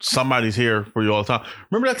 somebody's here for you all the time.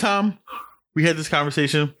 Remember that time we had this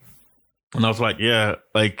conversation, and I was like, yeah,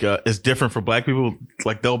 like it's different for black people.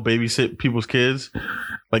 Like they'll babysit people's kids,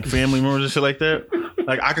 like family members and shit like that.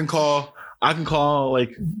 Like I can call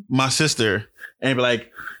like my sister and be like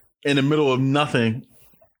in the middle of nothing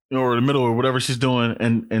or the middle of whatever she's doing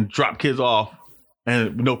and drop kids off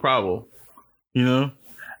and no problem, you know?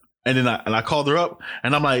 And then I called her up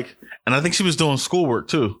and I'm like, and I think she was doing schoolwork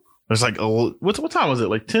too. It's like, what time was it?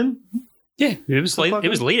 Like 10? Yeah, it was late. It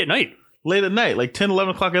was late at night. Late at night, like 10,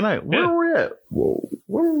 11 o'clock at night. Where were we at? Whoa,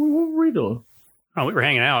 what were we doing? Oh, we were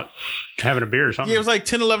hanging out, having a beer or something. Yeah, it was like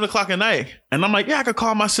 10, 11 o'clock at night. And I'm like, yeah, I could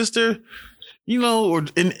call my sister, you know, or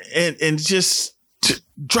and just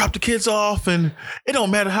drop the kids off. And it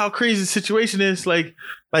don't matter how crazy the situation is. Like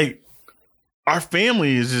our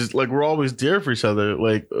family is just like, we're always there for each other.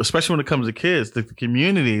 Like, especially when it comes to kids, the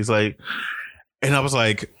community is like, and I was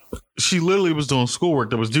like, she literally was doing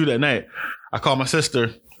schoolwork that was due that night. I called my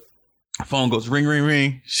sister. Phone goes ring, ring,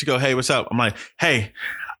 ring. She go, hey, what's up? I'm like, hey,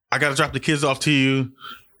 I got to drop the kids off to you.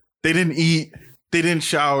 They didn't eat. They didn't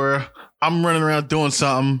shower. I'm running around doing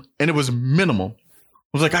something. And it was minimal.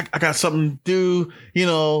 I was like, I got something to do, you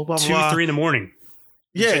know, blah, blah, 2, blah. 3 in the morning.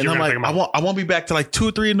 Yeah. And I'm like, I won't be back till like 2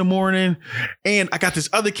 or 3 in the morning. And I got this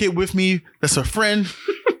other kid with me. That's a friend.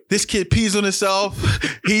 This kid pees on himself.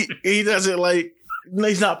 He doesn't like,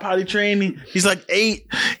 he's not potty trained. He's like 8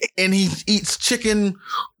 and he eats chicken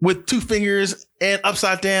with 2 fingers and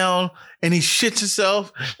upside down, and he shits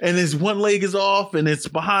himself and his one leg is off and it's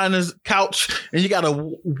behind his couch and you got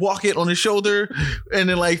to walk it on his shoulder and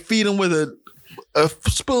then like feed him with a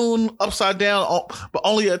spoon upside down, but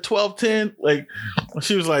only at 12:10. Like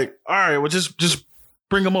she was like, all right, well just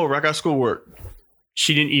bring him over. I got schoolwork.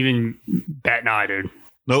 She didn't even bat an eye, dude.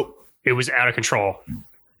 Nope. It was out of control.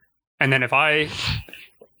 And then if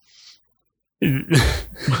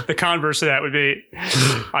the converse of that would be,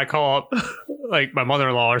 I call up like my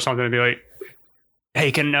mother-in-law or something and be like,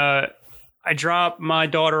 hey, can I drop my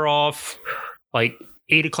daughter off like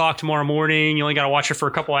 8 o'clock tomorrow morning? You only got to watch her for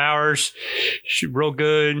a couple hours. She's real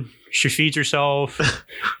good. She feeds herself.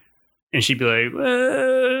 And she'd be like,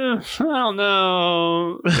 I don't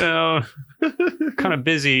know. Kind of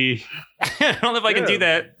busy. I don't know if I can do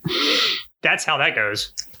that. That's how that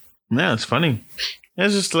goes. Yeah, it's funny.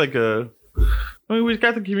 It's just like we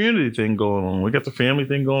got the community thing going on. We got the family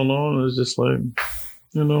thing going on. It's just like,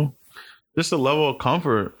 you know, just a level of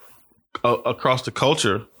comfort across the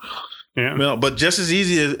culture. Yeah. You know, but just as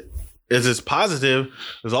easy as it's positive,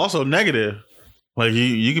 it's also negative. Like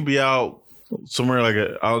you can be out somewhere like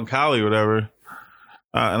out in Cali or whatever,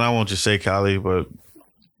 and I won't just say Cali, but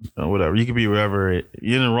whatever. You could be wherever.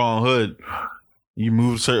 You're in the wrong hood. You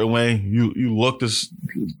move a certain way. You look the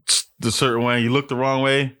certain way. You look the wrong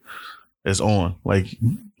way. It's on. Like,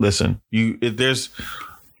 listen, there's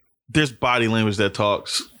body language that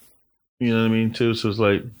talks. You know what I mean too. So it's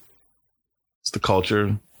like it's the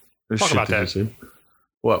culture. There's Talk about that.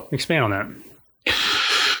 What? Expand on that.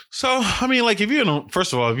 So I mean, like, if you're in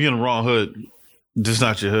the wrong hood, this is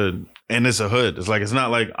not your hood, and it's a hood. It's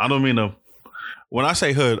not like I don't mean to. When I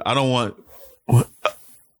say hood, I don't want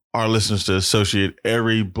our listeners to associate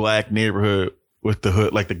every black neighborhood with the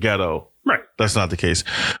hood, like the ghetto. Right. That's not the case.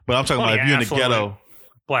 But I'm talking about if you're in the ghetto.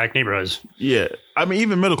 Black neighborhoods. Yeah. I mean,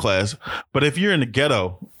 even middle class. But if you're in the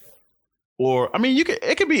ghetto, or, I mean,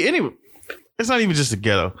 it could be any, it's not even just the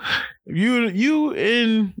ghetto. If you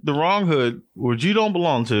in the wrong hood, which you don't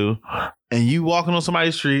belong to, and you walking on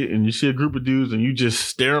somebody's street and you see a group of dudes and you just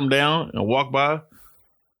stare them down and walk by,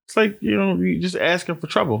 it's like, you just asking for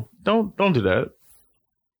trouble. Don't do that.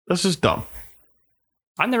 That's just dumb.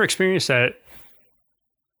 I've never experienced that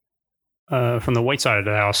from the white side of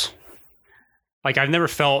the house. Like, I've never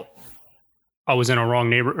felt I was in a wrong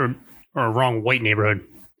neighbor or a wrong white neighborhood.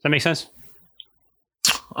 Does that make sense?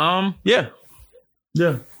 Yeah.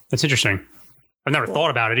 That's interesting. I've never thought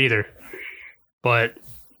about it either, but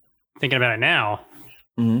thinking about it now,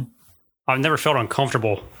 I've never felt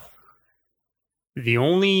uncomfortable. The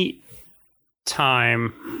only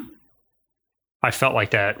time I felt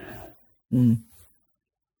like that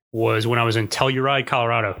was when I was in Telluride,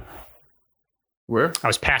 Colorado. Where? I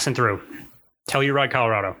was passing through Telluride,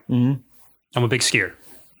 Colorado. I'm a big skier.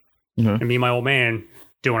 And me and my old man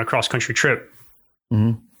doing a cross-country trip.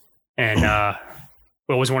 And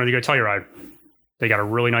we always wanted to go to Telluride. They got a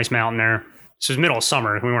really nice mountain there. This was middle of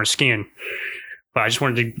summer. We weren't skiing. But I just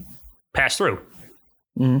wanted to pass through.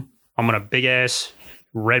 I'm on a big-ass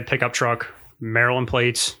red pickup truck, Maryland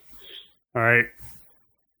plates. All right.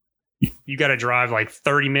 You got to drive like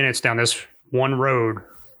 30 minutes down this one road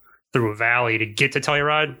through a valley to get to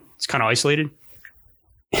Telluride. It's kind of isolated.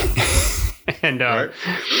 And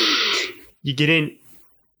you get in.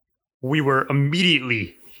 We were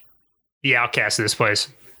immediately the outcasts of this place.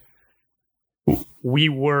 We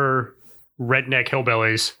were redneck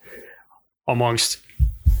hillbillies amongst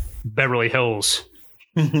Beverly Hills.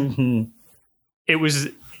 It was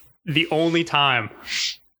the only time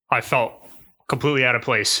I felt completely out of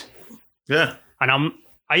place. Yeah. And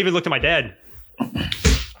I even looked at my dad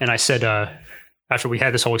and I said, after we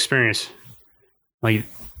had this whole experience, like,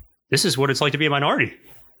 this is what it's like to be a minority.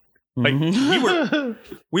 Like,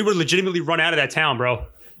 we were legitimately run out of that town, bro.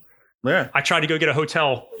 Yeah. I tried to go get a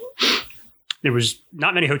hotel. There was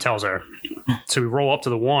not many hotels there. So we roll up to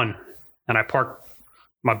the one and I park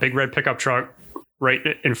my big red pickup truck right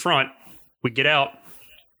in front. We get out.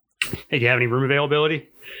 Hey, do you have any room availability?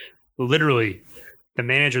 Literally, the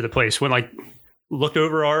manager of the place looked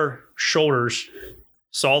over our shoulders,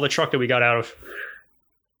 saw the truck that we got out of,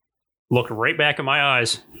 looked right back in my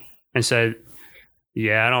eyes and said,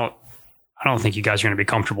 yeah, I don't think you guys are going to be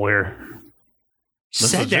comfortable here.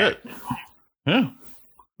 That's said legit. that. Yeah.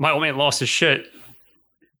 My old man lost his shit.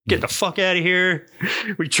 Get the fuck out of here.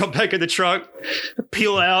 We jumped back in the truck,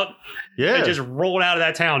 peel out, and just rolled out of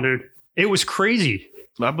that town, dude. It was crazy.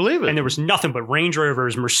 I believe it. And there was nothing but Range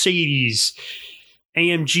Rovers, Mercedes,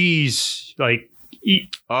 AMGs, like.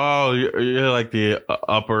 Oh, you're like the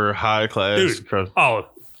upper high class.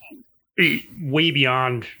 Dude, way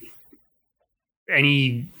beyond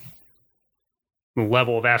any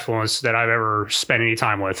level of affluence that I've ever spent any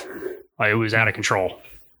time with. It was out of control.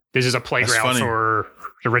 This is a playground for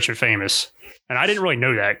the rich and famous. And I didn't really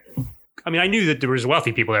know that. I mean, I knew that there was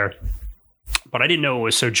wealthy people there, but I didn't know it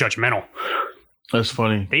was so judgmental. That's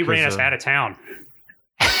funny. They ran us out of town.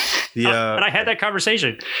 Yeah. And I had that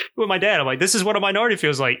conversation with my dad. I'm like, this is what a minority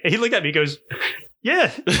feels like. And he looked at me and goes,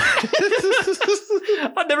 yeah.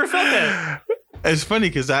 I've never felt that. It's funny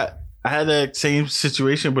because I had that same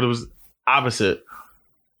situation, but it was opposite.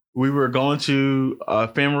 We were going to a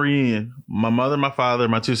family reunion. My mother, my father,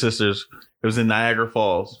 my two sisters. It was in Niagara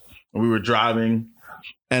Falls. And we were driving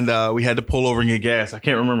and we had to pull over and get gas. I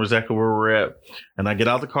can't remember exactly where we were at. And I get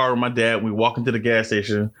out the car with my dad. We walk into the gas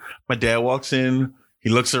station. My dad walks in. He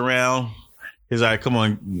looks around. He's like, come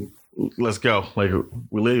on, let's go. Like,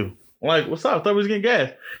 we leave. I'm like, what's up? I thought we was getting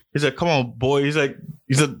gas. He said, come on, boy. He said,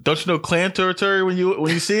 don't you know Klan territory when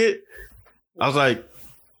you see it? I was like,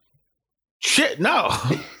 shit, no.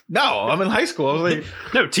 No, I'm in high school. I was like,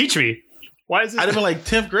 no, teach me. Why is this? I'd have been like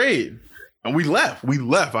 10th grade. And we left.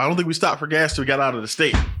 I don't think we stopped for gas till we got out of the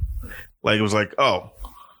state. Like, it was like, oh.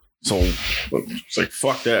 So it's like,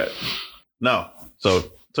 fuck that. No.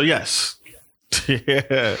 So yes.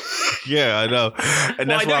 Yeah, I know. And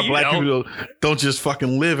that's why black people don't just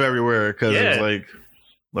fucking live everywhere, because it's like,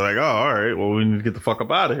 they're like, oh, all right, well, we need to get the fuck up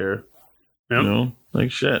out of here. Yep. You know,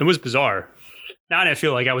 like shit. It was bizarre. Now I didn't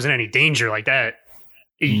feel like I was in any danger like that.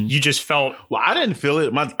 You just felt. Well, I didn't feel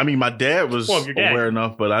it. My dad was aware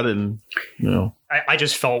enough, but I didn't. You know, I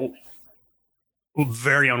just felt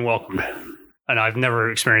very unwelcome, and I've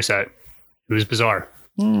never experienced that. It was bizarre.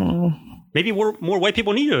 Maybe more white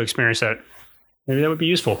people need to experience that. Maybe that would be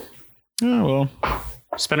useful. Yeah, well,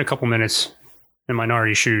 spend a couple minutes in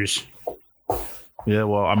minority shoes. Yeah,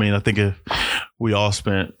 well, I mean, I think if we all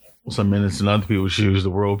spent some minutes in other people's shoes, the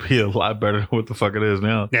world would be a lot better than what the fuck it is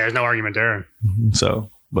now. Yeah, there's no argument there.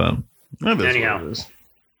 So, but anyhow, what it is.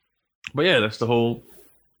 But yeah, that's the whole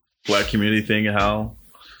black community thing, and how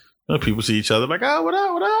people see each other like, oh, what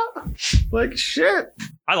up, what up? Like, shit.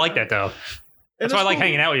 I like that, though. That's why I like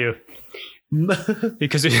hanging out with you.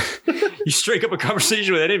 Because you strike up a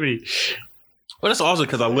conversation with anybody. Well, that's also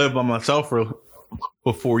because I lived by myself for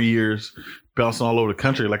 4 years, bouncing all over the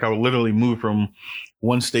country. Like, I would literally move from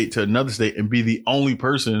one state to another state and be the only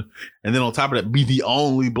person, and then on top of that, be the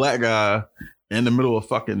only black guy in the middle of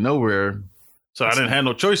fucking nowhere. So I didn't have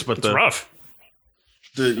no choice but rough.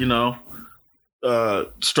 To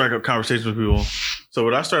strike up conversations with people. So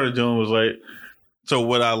what I started doing was like, so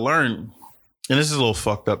what I learned, and this is a little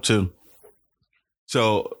fucked up too.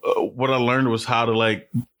 So what I learned was how to like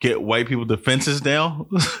get white people defenses down.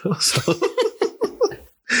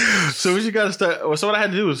 So what you got to start. So what I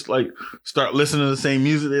had to do was like start listening to the same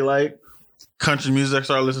music they like, country music. I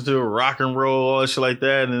started listening to rock and roll, all that shit like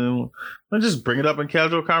that, and then just bring it up in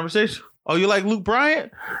casual conversation. Oh, you like Luke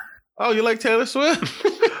Bryant? Oh, you like Taylor Swift?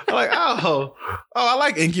 I'm like, I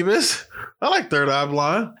like Incubus. I like Third Eye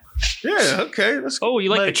Blind. Yeah, okay. Oh, you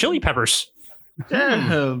like the Chili Peppers?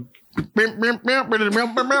 Yeah.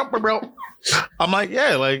 I'm like,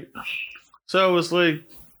 yeah, like, so it was like,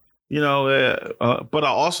 you know, but I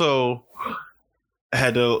also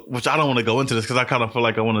had to, which I don't want to go into this because I kind of feel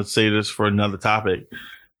like I want to say this for another topic,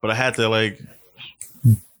 but I had to like,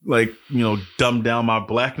 you know, dumb down my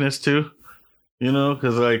blackness too, you know,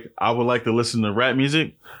 because like I would like to listen to rap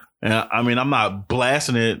music, and I mean, I'm not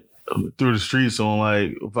blasting it through the streets on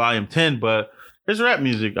like volume 10, but it's rap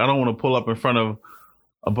music. I don't want to pull up in front of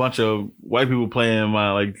a bunch of white people playing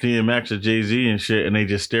my like DMX or Jay-Z and shit, and they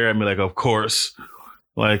just stare at me like, of course.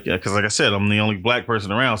 Like, because like I said, I'm the only black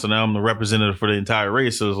person around, so now I'm the representative for the entire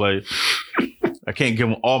race. So it's like, I can't give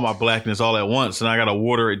them all my blackness all at once, and I got to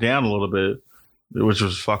water it down a little bit, which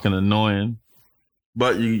was fucking annoying.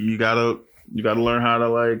 But you gotta learn how to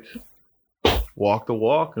like walk the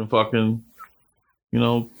walk and fucking, you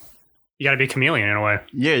know. You got to be a chameleon in a way.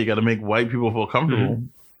 Yeah, you got to make white people feel comfortable. Mm-hmm.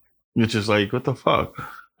 Which is like, what the fuck?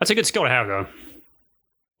 That's a good skill to have, though.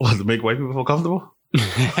 What, to make white people feel comfortable?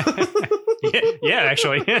 yeah,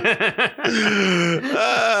 actually.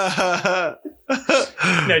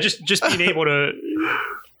 No, just being able to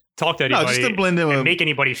talk to anybody, just to blend in and make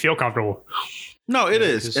anybody feel comfortable. No, it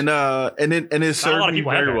is, and it served me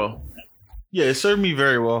very well. Yeah, it served me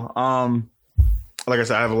very well. Like I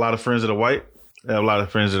said, I have a lot of friends that are white. I have a lot of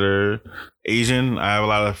friends that are Asian. I have a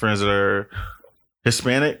lot of friends that are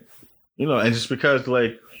Hispanic. You know, and just because,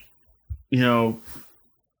 like, you know,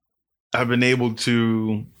 I've been able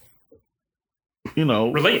to, you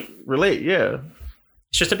know, relate. Yeah.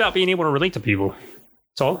 It's just about being able to relate to people.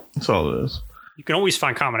 That's all. That's all it is. You can always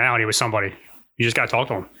find commonality with somebody. You just got to talk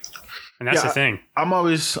to them. And that's the thing. I'm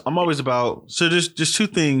always about, so there's two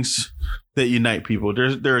things that unite people.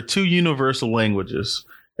 There are two universal languages.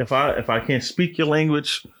 If I can't speak your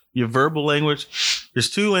language, your verbal language,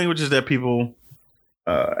 there's two languages that people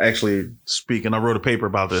actually speak, and I wrote a paper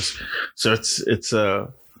about this. So it's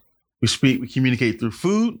we communicate through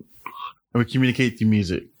food, and we communicate through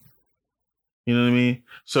music. You know what I mean?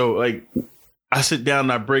 So like, I sit down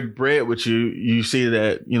and I break bread with you. You see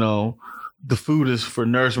that, you know, the food is for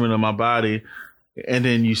nourishment of my body, and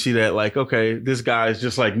then you see that like, okay, this guy is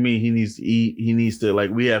just like me. He needs to eat. He needs to, like,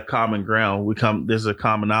 we have common ground. There's a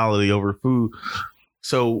commonality over food.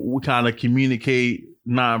 So we kind of communicate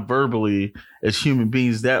non-verbally as human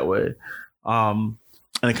beings that way. And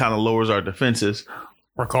it kind of lowers our defenses.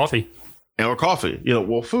 Or coffee. Or coffee, you know,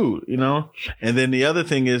 well, food, you know. And then the other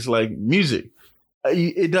thing is like music.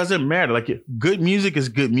 It doesn't matter. Like, good music is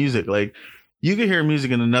good music. Like, you can hear music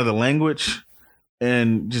in another language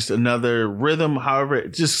and just another rhythm. However,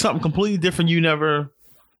 it's just something completely different you never,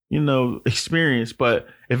 you know, experienced. But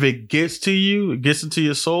if it gets to you, it gets into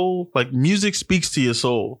your soul. Like, music speaks to your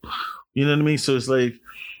soul. You know what I mean? So it's like,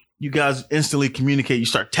 you guys instantly communicate. You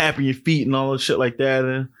start tapping your feet and all that shit like that,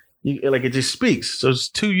 and it just speaks. So it's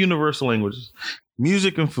two universal languages: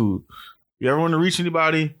 music and food. You ever want to reach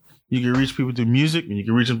anybody, you can reach people through music, and you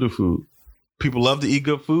can reach them through food. People love to eat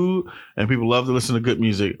good food, and people love to listen to good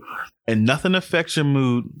music. And nothing affects your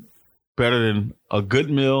mood better than a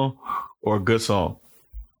good meal or a good song.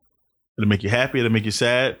 It'll make you happy. It'll make you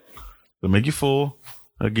sad. It'll make you full.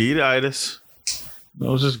 It'll give you the itis.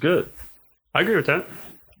 That was just good. I agree with that.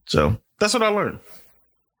 So that's what I learned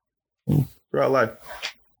throughout life.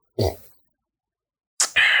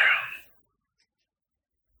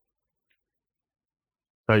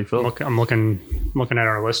 How you feel? I'm looking at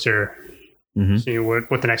our list here. Mm-hmm. See what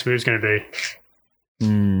the next move is going to be.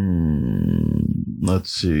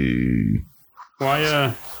 Let's see.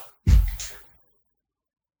 Why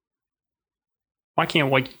can't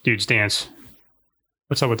white dudes dance?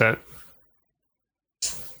 What's up with that?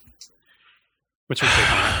 What's your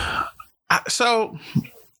take on that? So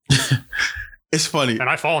it's funny. And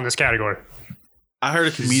I fall in this category. I heard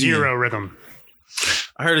a comedian. Zero rhythm.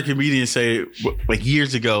 I heard a comedian say like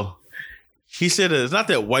years ago. He said it's not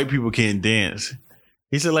that white people can't dance.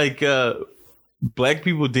 He said black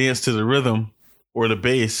people dance to the rhythm or the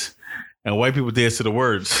bass, and white people dance to the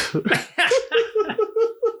words.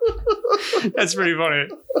 That's pretty funny.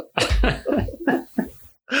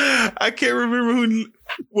 I can't remember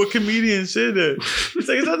what comedian said that. It's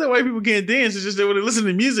like it's not that white people can't dance. It's just that when they listen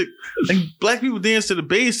to music, like black people dance to the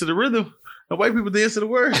bass, to the rhythm, and white people dance to the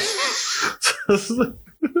words.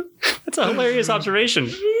 That's a hilarious observation.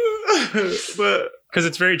 But because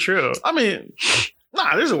it's very true. I mean,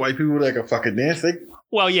 there's a white people that can fucking dance.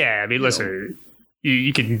 Well, yeah. I mean, listen,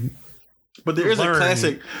 you can. But there is a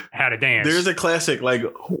classic how to dance. There is a classic like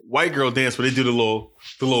white girl dance where they do the little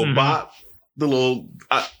bop, the little.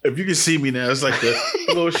 If you can see me now, it's like the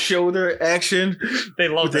little shoulder action. They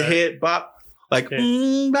love with the head bop, like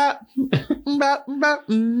bop, bop, bop, bop,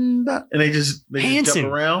 and they just jump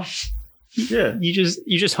around. Yeah, you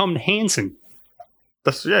just hummed Hanson.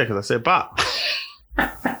 That's because I said bop,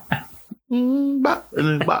 bop, and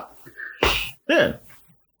then bop. Yeah,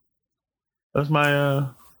 that's my.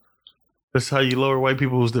 That's how you lower white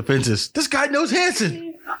people's defenses. This guy knows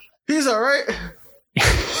Hanson. He's all right.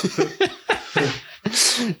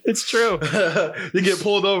 It's true. You get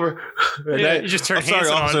pulled over. Yeah, you just turn I'm sorry,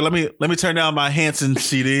 Hanson officer. on. Let me turn down my Hanson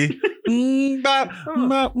CD. Is that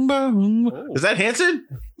Hanson?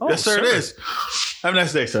 Oh, yes, sir, it is. Have a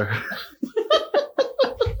nice day, sir.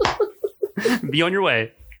 Be on your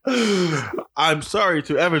way. I'm sorry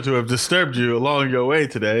to have disturbed you along your way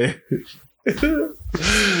today.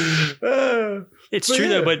 It's true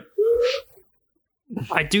though, but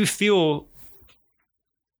I do feel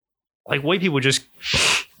like white people just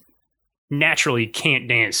naturally can't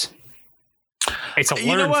dance. It's a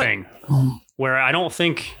learned thing where I don't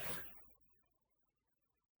think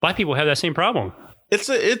black people have that same problem. It's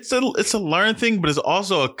a learned thing, but it's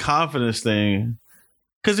also a confidence thing.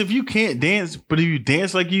 Because if you can't dance, but if you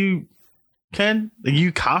dance like you can, like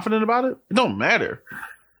you confident about it, it don't matter.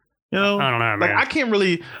 You know, I don't know, man. Like I can't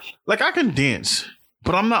really, like I can dance,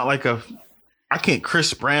 but I'm not like I can't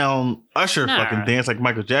Chris Brown, Usher fucking dance like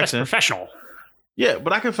Michael Jackson. That's professional. Yeah,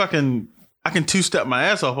 but I can two-step my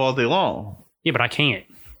ass off all day long. Yeah, but I can't.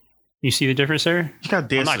 You see the difference there? You gotta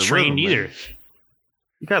dance. I'm not to the trained rhythm, either. Man.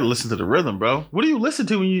 You gotta listen to the rhythm, bro. What do you listen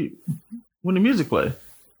to when the music plays?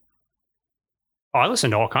 Oh, I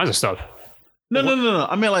listen to all kinds of stuff. No.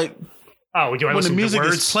 I mean, like, oh, do I when listen the music to the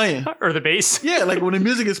words is playing or the bass? Yeah, like when the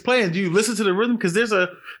music is playing, do you listen to the rhythm? Because there's a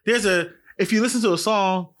if you listen to a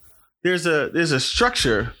song, there's a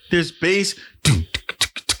structure. There's bass,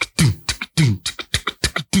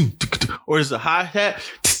 or there's a hi hat.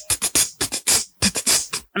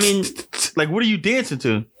 I mean, like, what are you dancing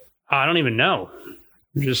to? I don't even know.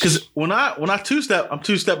 Because when I two step, I'm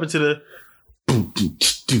two stepping to the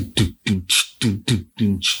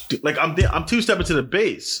like I'm two stepping to the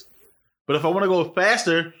bass. But if I want to go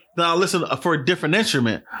faster, then I'll listen for a different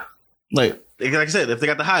instrument. Like I said, if they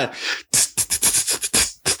got the high,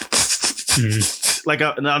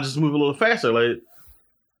 and I'll just move a little faster. Like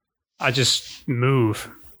I just move,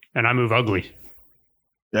 and I move ugly.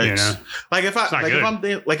 Yikes. You know? Like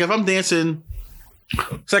if I'm dancing,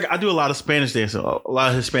 it's like I do a lot of Spanish dancing, a lot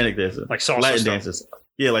of Hispanic dancing, like salsa Latin stuff. dances.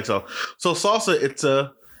 Yeah, like so. So salsa, it's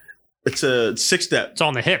a 6-step. It's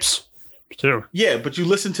on the hips too. Yeah, but you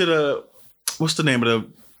listen to what's the name of the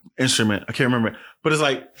instrument? I can't remember. But it's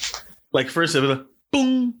like first it was a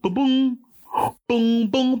boom, boom, boom, boom,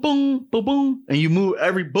 boom, boom, boom, boom, and you move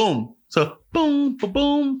every boom. So boom, boom,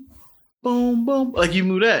 boom, boom, boom, like you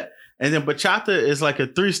move that. And then bachata is like a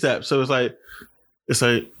 3-step. So it's like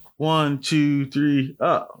 1, 2, 3,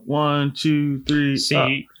 up. 1, 2, 3, See, up.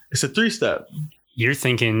 It's a 3-step. you're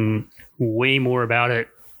thinking way more about it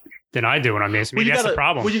than I do when I'm dancing. Maybe that's the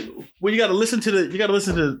problem. You got to listen to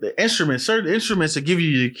the instruments. Certain instruments that give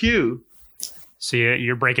you the cue. See,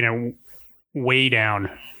 you're breaking it way down.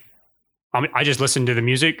 I just listen to the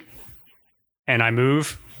music and I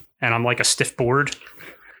move and I'm like a stiff board.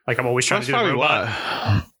 Like I'm always trying to do the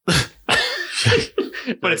robot.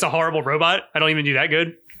 But it's a horrible robot. I don't even do that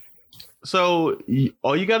good. So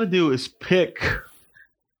all you got to do is pick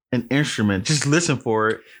an instrument. Just listen for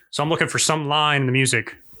it. So I'm looking for some line in the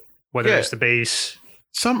music, whether it's the bass,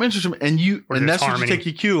 some instrument, and that's harmony. What you take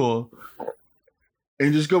your cue on,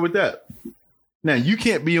 and just go with that. Now you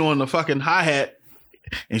can't be on the fucking hi-hat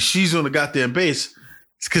and she's on the goddamn bass,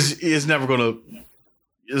 because it's gonna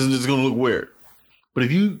look weird. But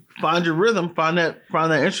if you find your rhythm, find that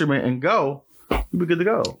instrument and go, you'll be good to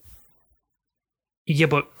go. Yeah,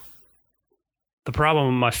 but the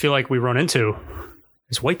problem I feel like we run into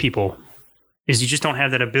as white people is you just don't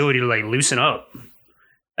have that ability to like loosen up.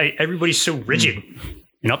 Everybody's so rigid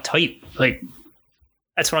and uptight. Like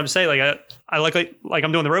that's what I'm saying. Like I like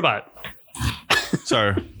I'm doing the robot.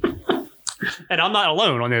 Sorry. And I'm not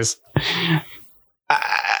alone on this.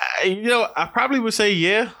 I probably would say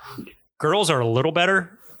yeah. Girls are a little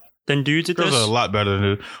better than dudes at this. Girls are a lot better than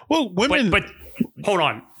dudes. Well, women. But hold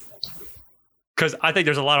on. Because I think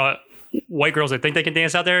there's a lot of white girls that think they can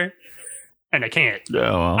dance out there and they can't.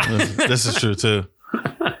 Yeah, well, this is true too.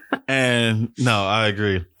 And no, I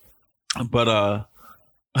agree. But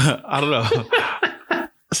I don't know.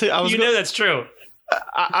 See, that's true.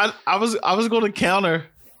 I was going to counter.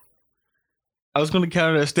 I was going to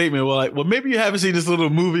counter that statement. Well, maybe you haven't seen this little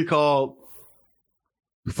movie called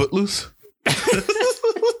Footloose.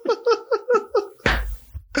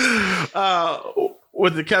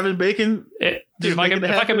 With the Kevin Bacon. Dude, if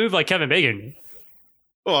I can move like Kevin Bacon.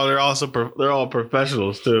 Well, they're all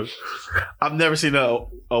professionals too. I've never seen a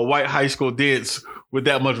white high school dance with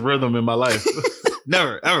that much rhythm in my life.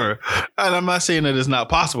 Never, ever. And I'm not saying that it's not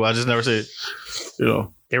possible. I just never say,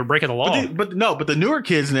 they were breaking the law. But the newer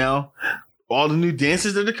kids now, all the new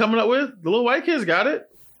dances that they're coming up with, the little white kids got it.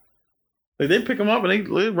 Like they pick them up and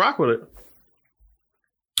they rock with it.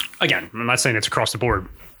 Again, I'm not saying it's across the board.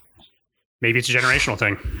 Maybe it's a generational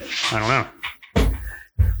thing. I don't know.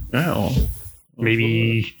 Oh.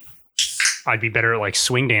 Maybe I'd be better at like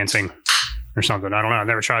swing dancing or something. I don't know. I've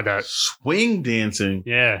never tried that. Swing dancing?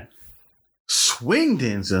 Yeah. Swing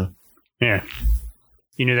dancing? Yeah.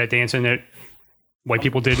 You knew that dancing that white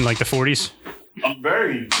people did in like the 40s? I'm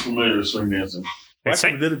very familiar with swing dancing. White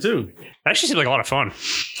people did it too. That actually seems like a lot of fun.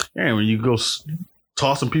 Yeah, when you go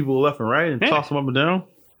tossing people left and right and toss them up and down.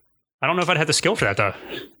 I don't know if I'd have the skill for that though.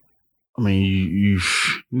 I mean, you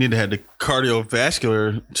need to have the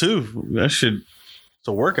cardiovascular too. That shit, it's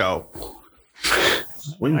a workout.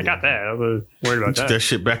 I got that. I was worried about that. That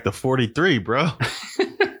shit back to 43, bro.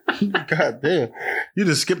 God damn. You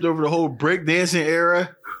just skipped over the whole breakdancing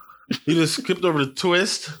era. You just skipped over the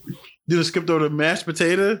twist. You just skipped over the mashed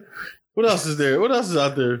potato. What else is there? What else is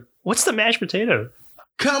out there? What's the mashed potato?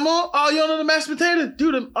 Come on. Oh, you don't know the mashed potato?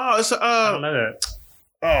 Dude, it's a... I don't know that.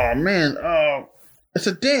 Oh, man. It's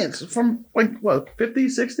a dance from, like, what,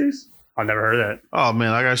 50s, 60s? I've never heard of that. Oh,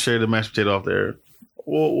 man, I got to share the mashed potato off there.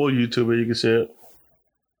 We'll YouTube it. You can see it.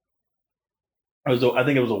 I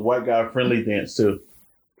think it was a white guy friendly dance, too.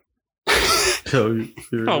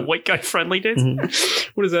 White guy friendly dance?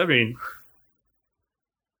 Mm-hmm. What does that mean?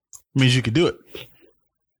 It means you can do it.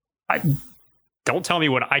 Don't tell me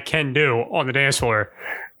what I can do on the dance floor,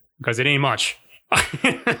 because it ain't much. I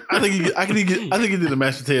think you do the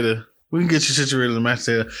mashed potato. We can get you situated in the mashed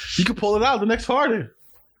potato. You can pull it out the next party.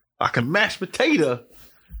 I can mash potato.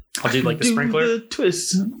 I'll do like the sprinkler. The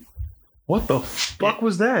twist. What the fuck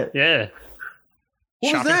was that? Yeah.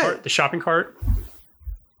 What was that? The shopping cart.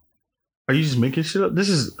 Are you just making shit up?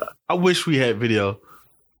 I wish we had video.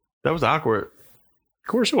 That was awkward. Of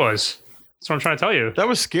course it was. That's what I'm trying to tell you. That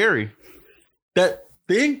was scary. That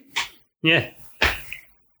thing? Yeah.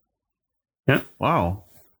 Yeah. Wow.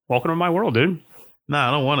 Welcome to my world, dude. Nah,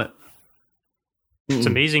 I don't want it. It's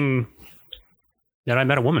amazing that I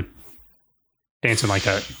met a woman dancing like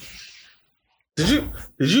that. Did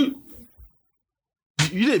you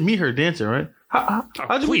didn't meet her dancing, right?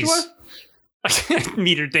 How'd you meet your wife?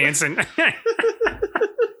 Meet her dancing.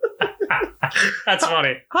 That's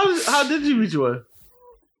funny. How did you meet your wife?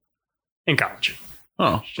 In college.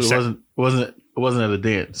 Oh, it wasn't at a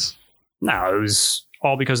dance. No, it was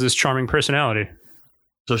all because of this charming personality.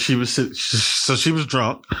 So she was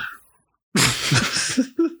drunk.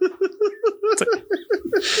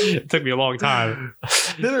 It took me a long time.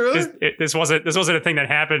 Did it really? This wasn't a thing that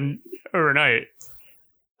happened overnight.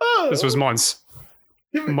 Oh, This was months.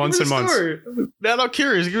 give me months the and months. story. Now I'm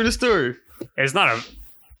curious. Give me the story. It's not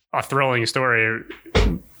a thrilling story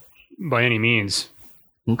by any means.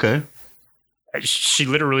 Okay. She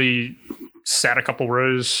literally sat a couple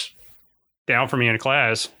rows down from me in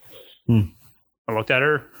class. Hmm. I looked at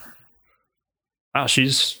her. Wow,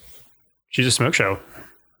 she's a smoke show.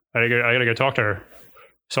 I gotta go talk to her.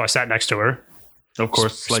 So I sat next to her. Of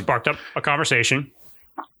course, like Sparked up a conversation.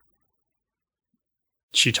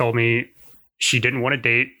 She told me she didn't want to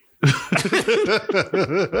date.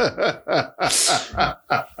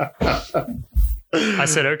 I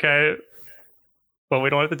said, okay, well, we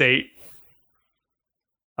don't have to date.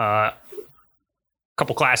 A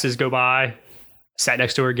couple classes go by. Sat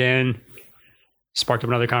next to her again. Sparked up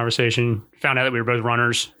another conversation. Found out that we were both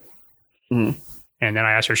runners. Mhm. And then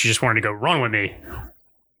I asked her if she just wanted to go run with me.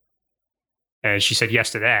 And she said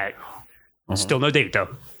yes to that. Still no date,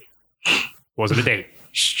 though. Wasn't a date.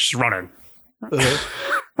 She's running.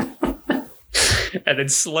 And then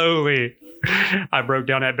slowly, I broke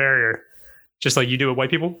down that barrier. Just like you do with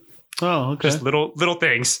white people. Oh, okay. Just little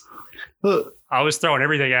things. I was throwing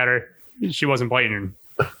everything at her. She wasn't biting.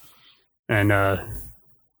 And the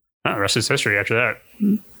rest is history after that.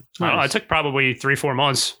 I don't know, it took probably 3-4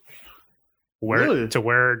 months to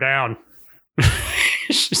wear her down.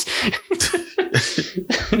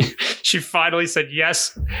 She finally said,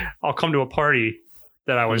 yes, I'll come to a party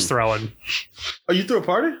that I was throwing. Oh, you threw a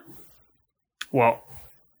party? Well,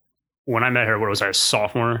 when I met her, what was I, a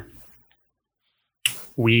sophomore?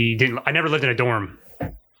 I never lived in a dorm.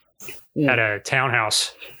 Had a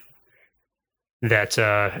townhouse that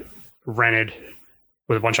rented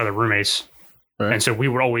with a bunch of other roommates. Right. And so we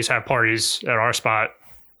would always have parties at our spot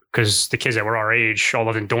because the kids that were our age all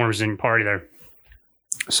lived in dorms and didn't party there.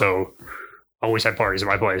 So always had parties at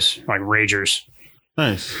my place, like ragers.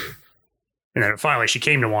 Nice. And then finally she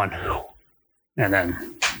came to one. And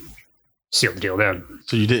then sealed the deal then.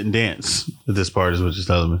 So you didn't dance at this party is what you're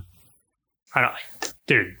telling me.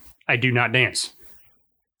 Dude, I do not dance.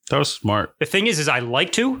 That was smart. The thing is I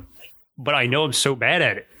like to, but I know I'm so bad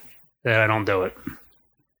at it that I don't do it.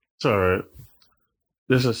 It's all right.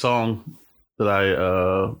 There's a song that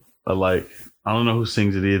I like. I don't know who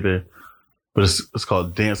sings it either, but it's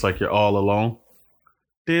called "Dance Like You're All Alone."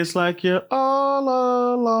 Dance like you're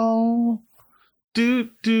all alone. Do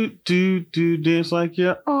do do do. Dance like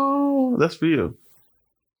you're all. That's for you.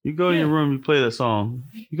 You go in your room, you play that song.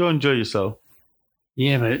 You go enjoy yourself.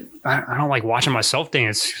 Yeah, but I don't like watching myself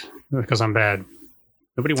dance because I'm bad.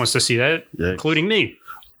 Nobody wants to see that, including me.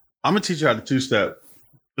 I'm gonna teach you how to two-step.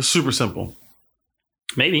 It's super simple.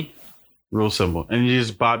 Maybe. Real simple. And you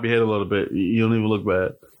just bob your head a little bit. You don't even look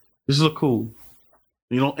bad. Just look cool.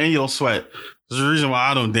 You don't sweat. There's a reason why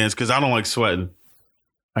I don't dance, because I don't like sweating.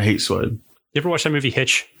 I hate sweating. You ever watch that movie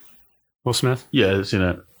Hitch? Will Smith? Yeah, I've seen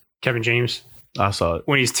that. Kevin James? I saw it.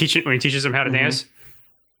 When he teaches him how to dance,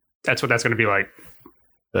 that's what that's going to be like.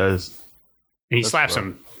 That is. And he slaps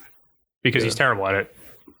him because he's terrible at it.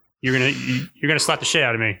 You're gonna slap the shit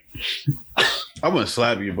out of me. I wouldn't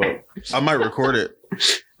slap you, but I might record it.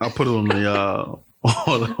 I'll put it on the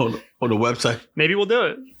on the website. Maybe we'll do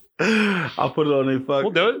it. I'll put it on the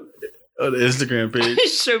We'll do it on the Instagram page.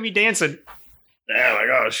 Show me dancing. Yeah, like,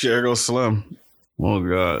 oh shit, there goes Slim. Oh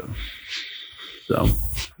god. So, all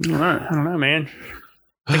right. I don't know, man.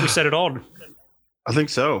 I think we said it all. I think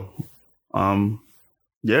so.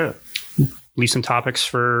 Yeah. Leave some topics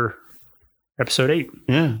for episode 8.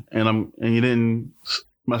 Yeah, and you didn't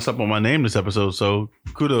mess up on my name this episode, so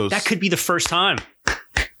kudos. That could be the first time.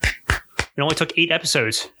 It only took 8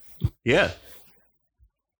 episodes. Yeah.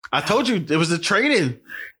 I told you it was a training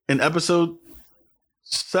in episode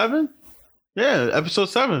 7. Yeah, episode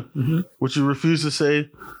 7, which you refused to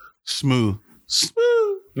say smooth.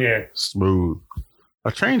 Smooth. Yeah. Smooth.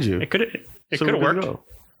 I trained you. It could have worked.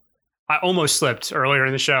 I almost slipped earlier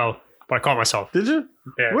in the show, but I caught myself. Did you?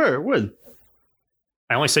 Yeah. Where? When?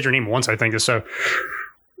 I only said your name once, I think, so.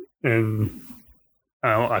 And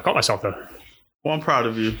I caught myself, though. Well, I'm proud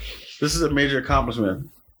of you. This is a major accomplishment.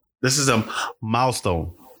 This is a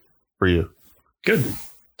milestone for you. Good.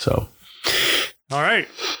 So. All right.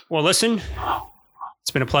 Well, listen,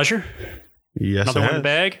 it's been a pleasure. Yes, Another one in the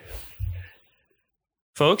bag.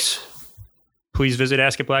 Folks, please visit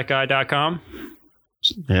askablackguy.com.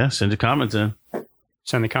 Yeah, send your comments in.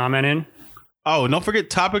 Send the comment in. Oh, and don't forget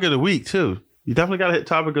topic of the week, too. You definitely got to hit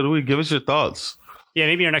topic of the week. Give us your thoughts. Yeah,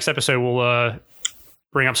 maybe in our next episode we'll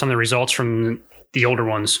bring up some of the results from the older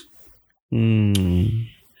ones. That'd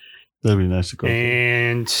be nice to go.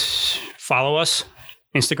 And follow us,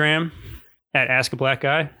 Instagram, at Ask a Black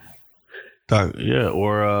Guy. Yeah,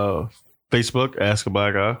 or Facebook, Ask a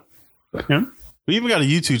Black Guy. Yeah. We even got a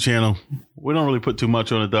YouTube channel. We don't really put too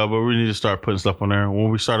much on it though, but we need to start putting stuff on there. When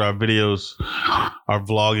we start our videos, our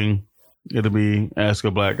vlogging, it'll be Ask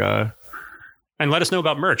a Black Guy. And let us know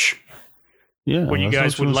about merch. Yeah. What you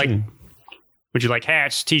guys would like. Would you like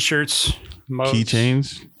hats, t-shirts, mugs?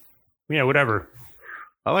 Keychains? Yeah, whatever.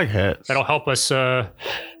 I like hats. That'll help us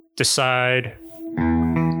decide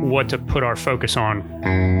what to put our focus on.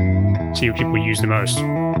 See what people use the most.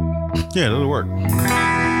 Yeah, that'll work. All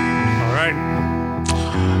right.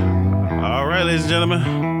 All right, ladies and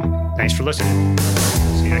gentlemen. Thanks for listening.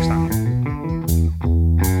 See you next time.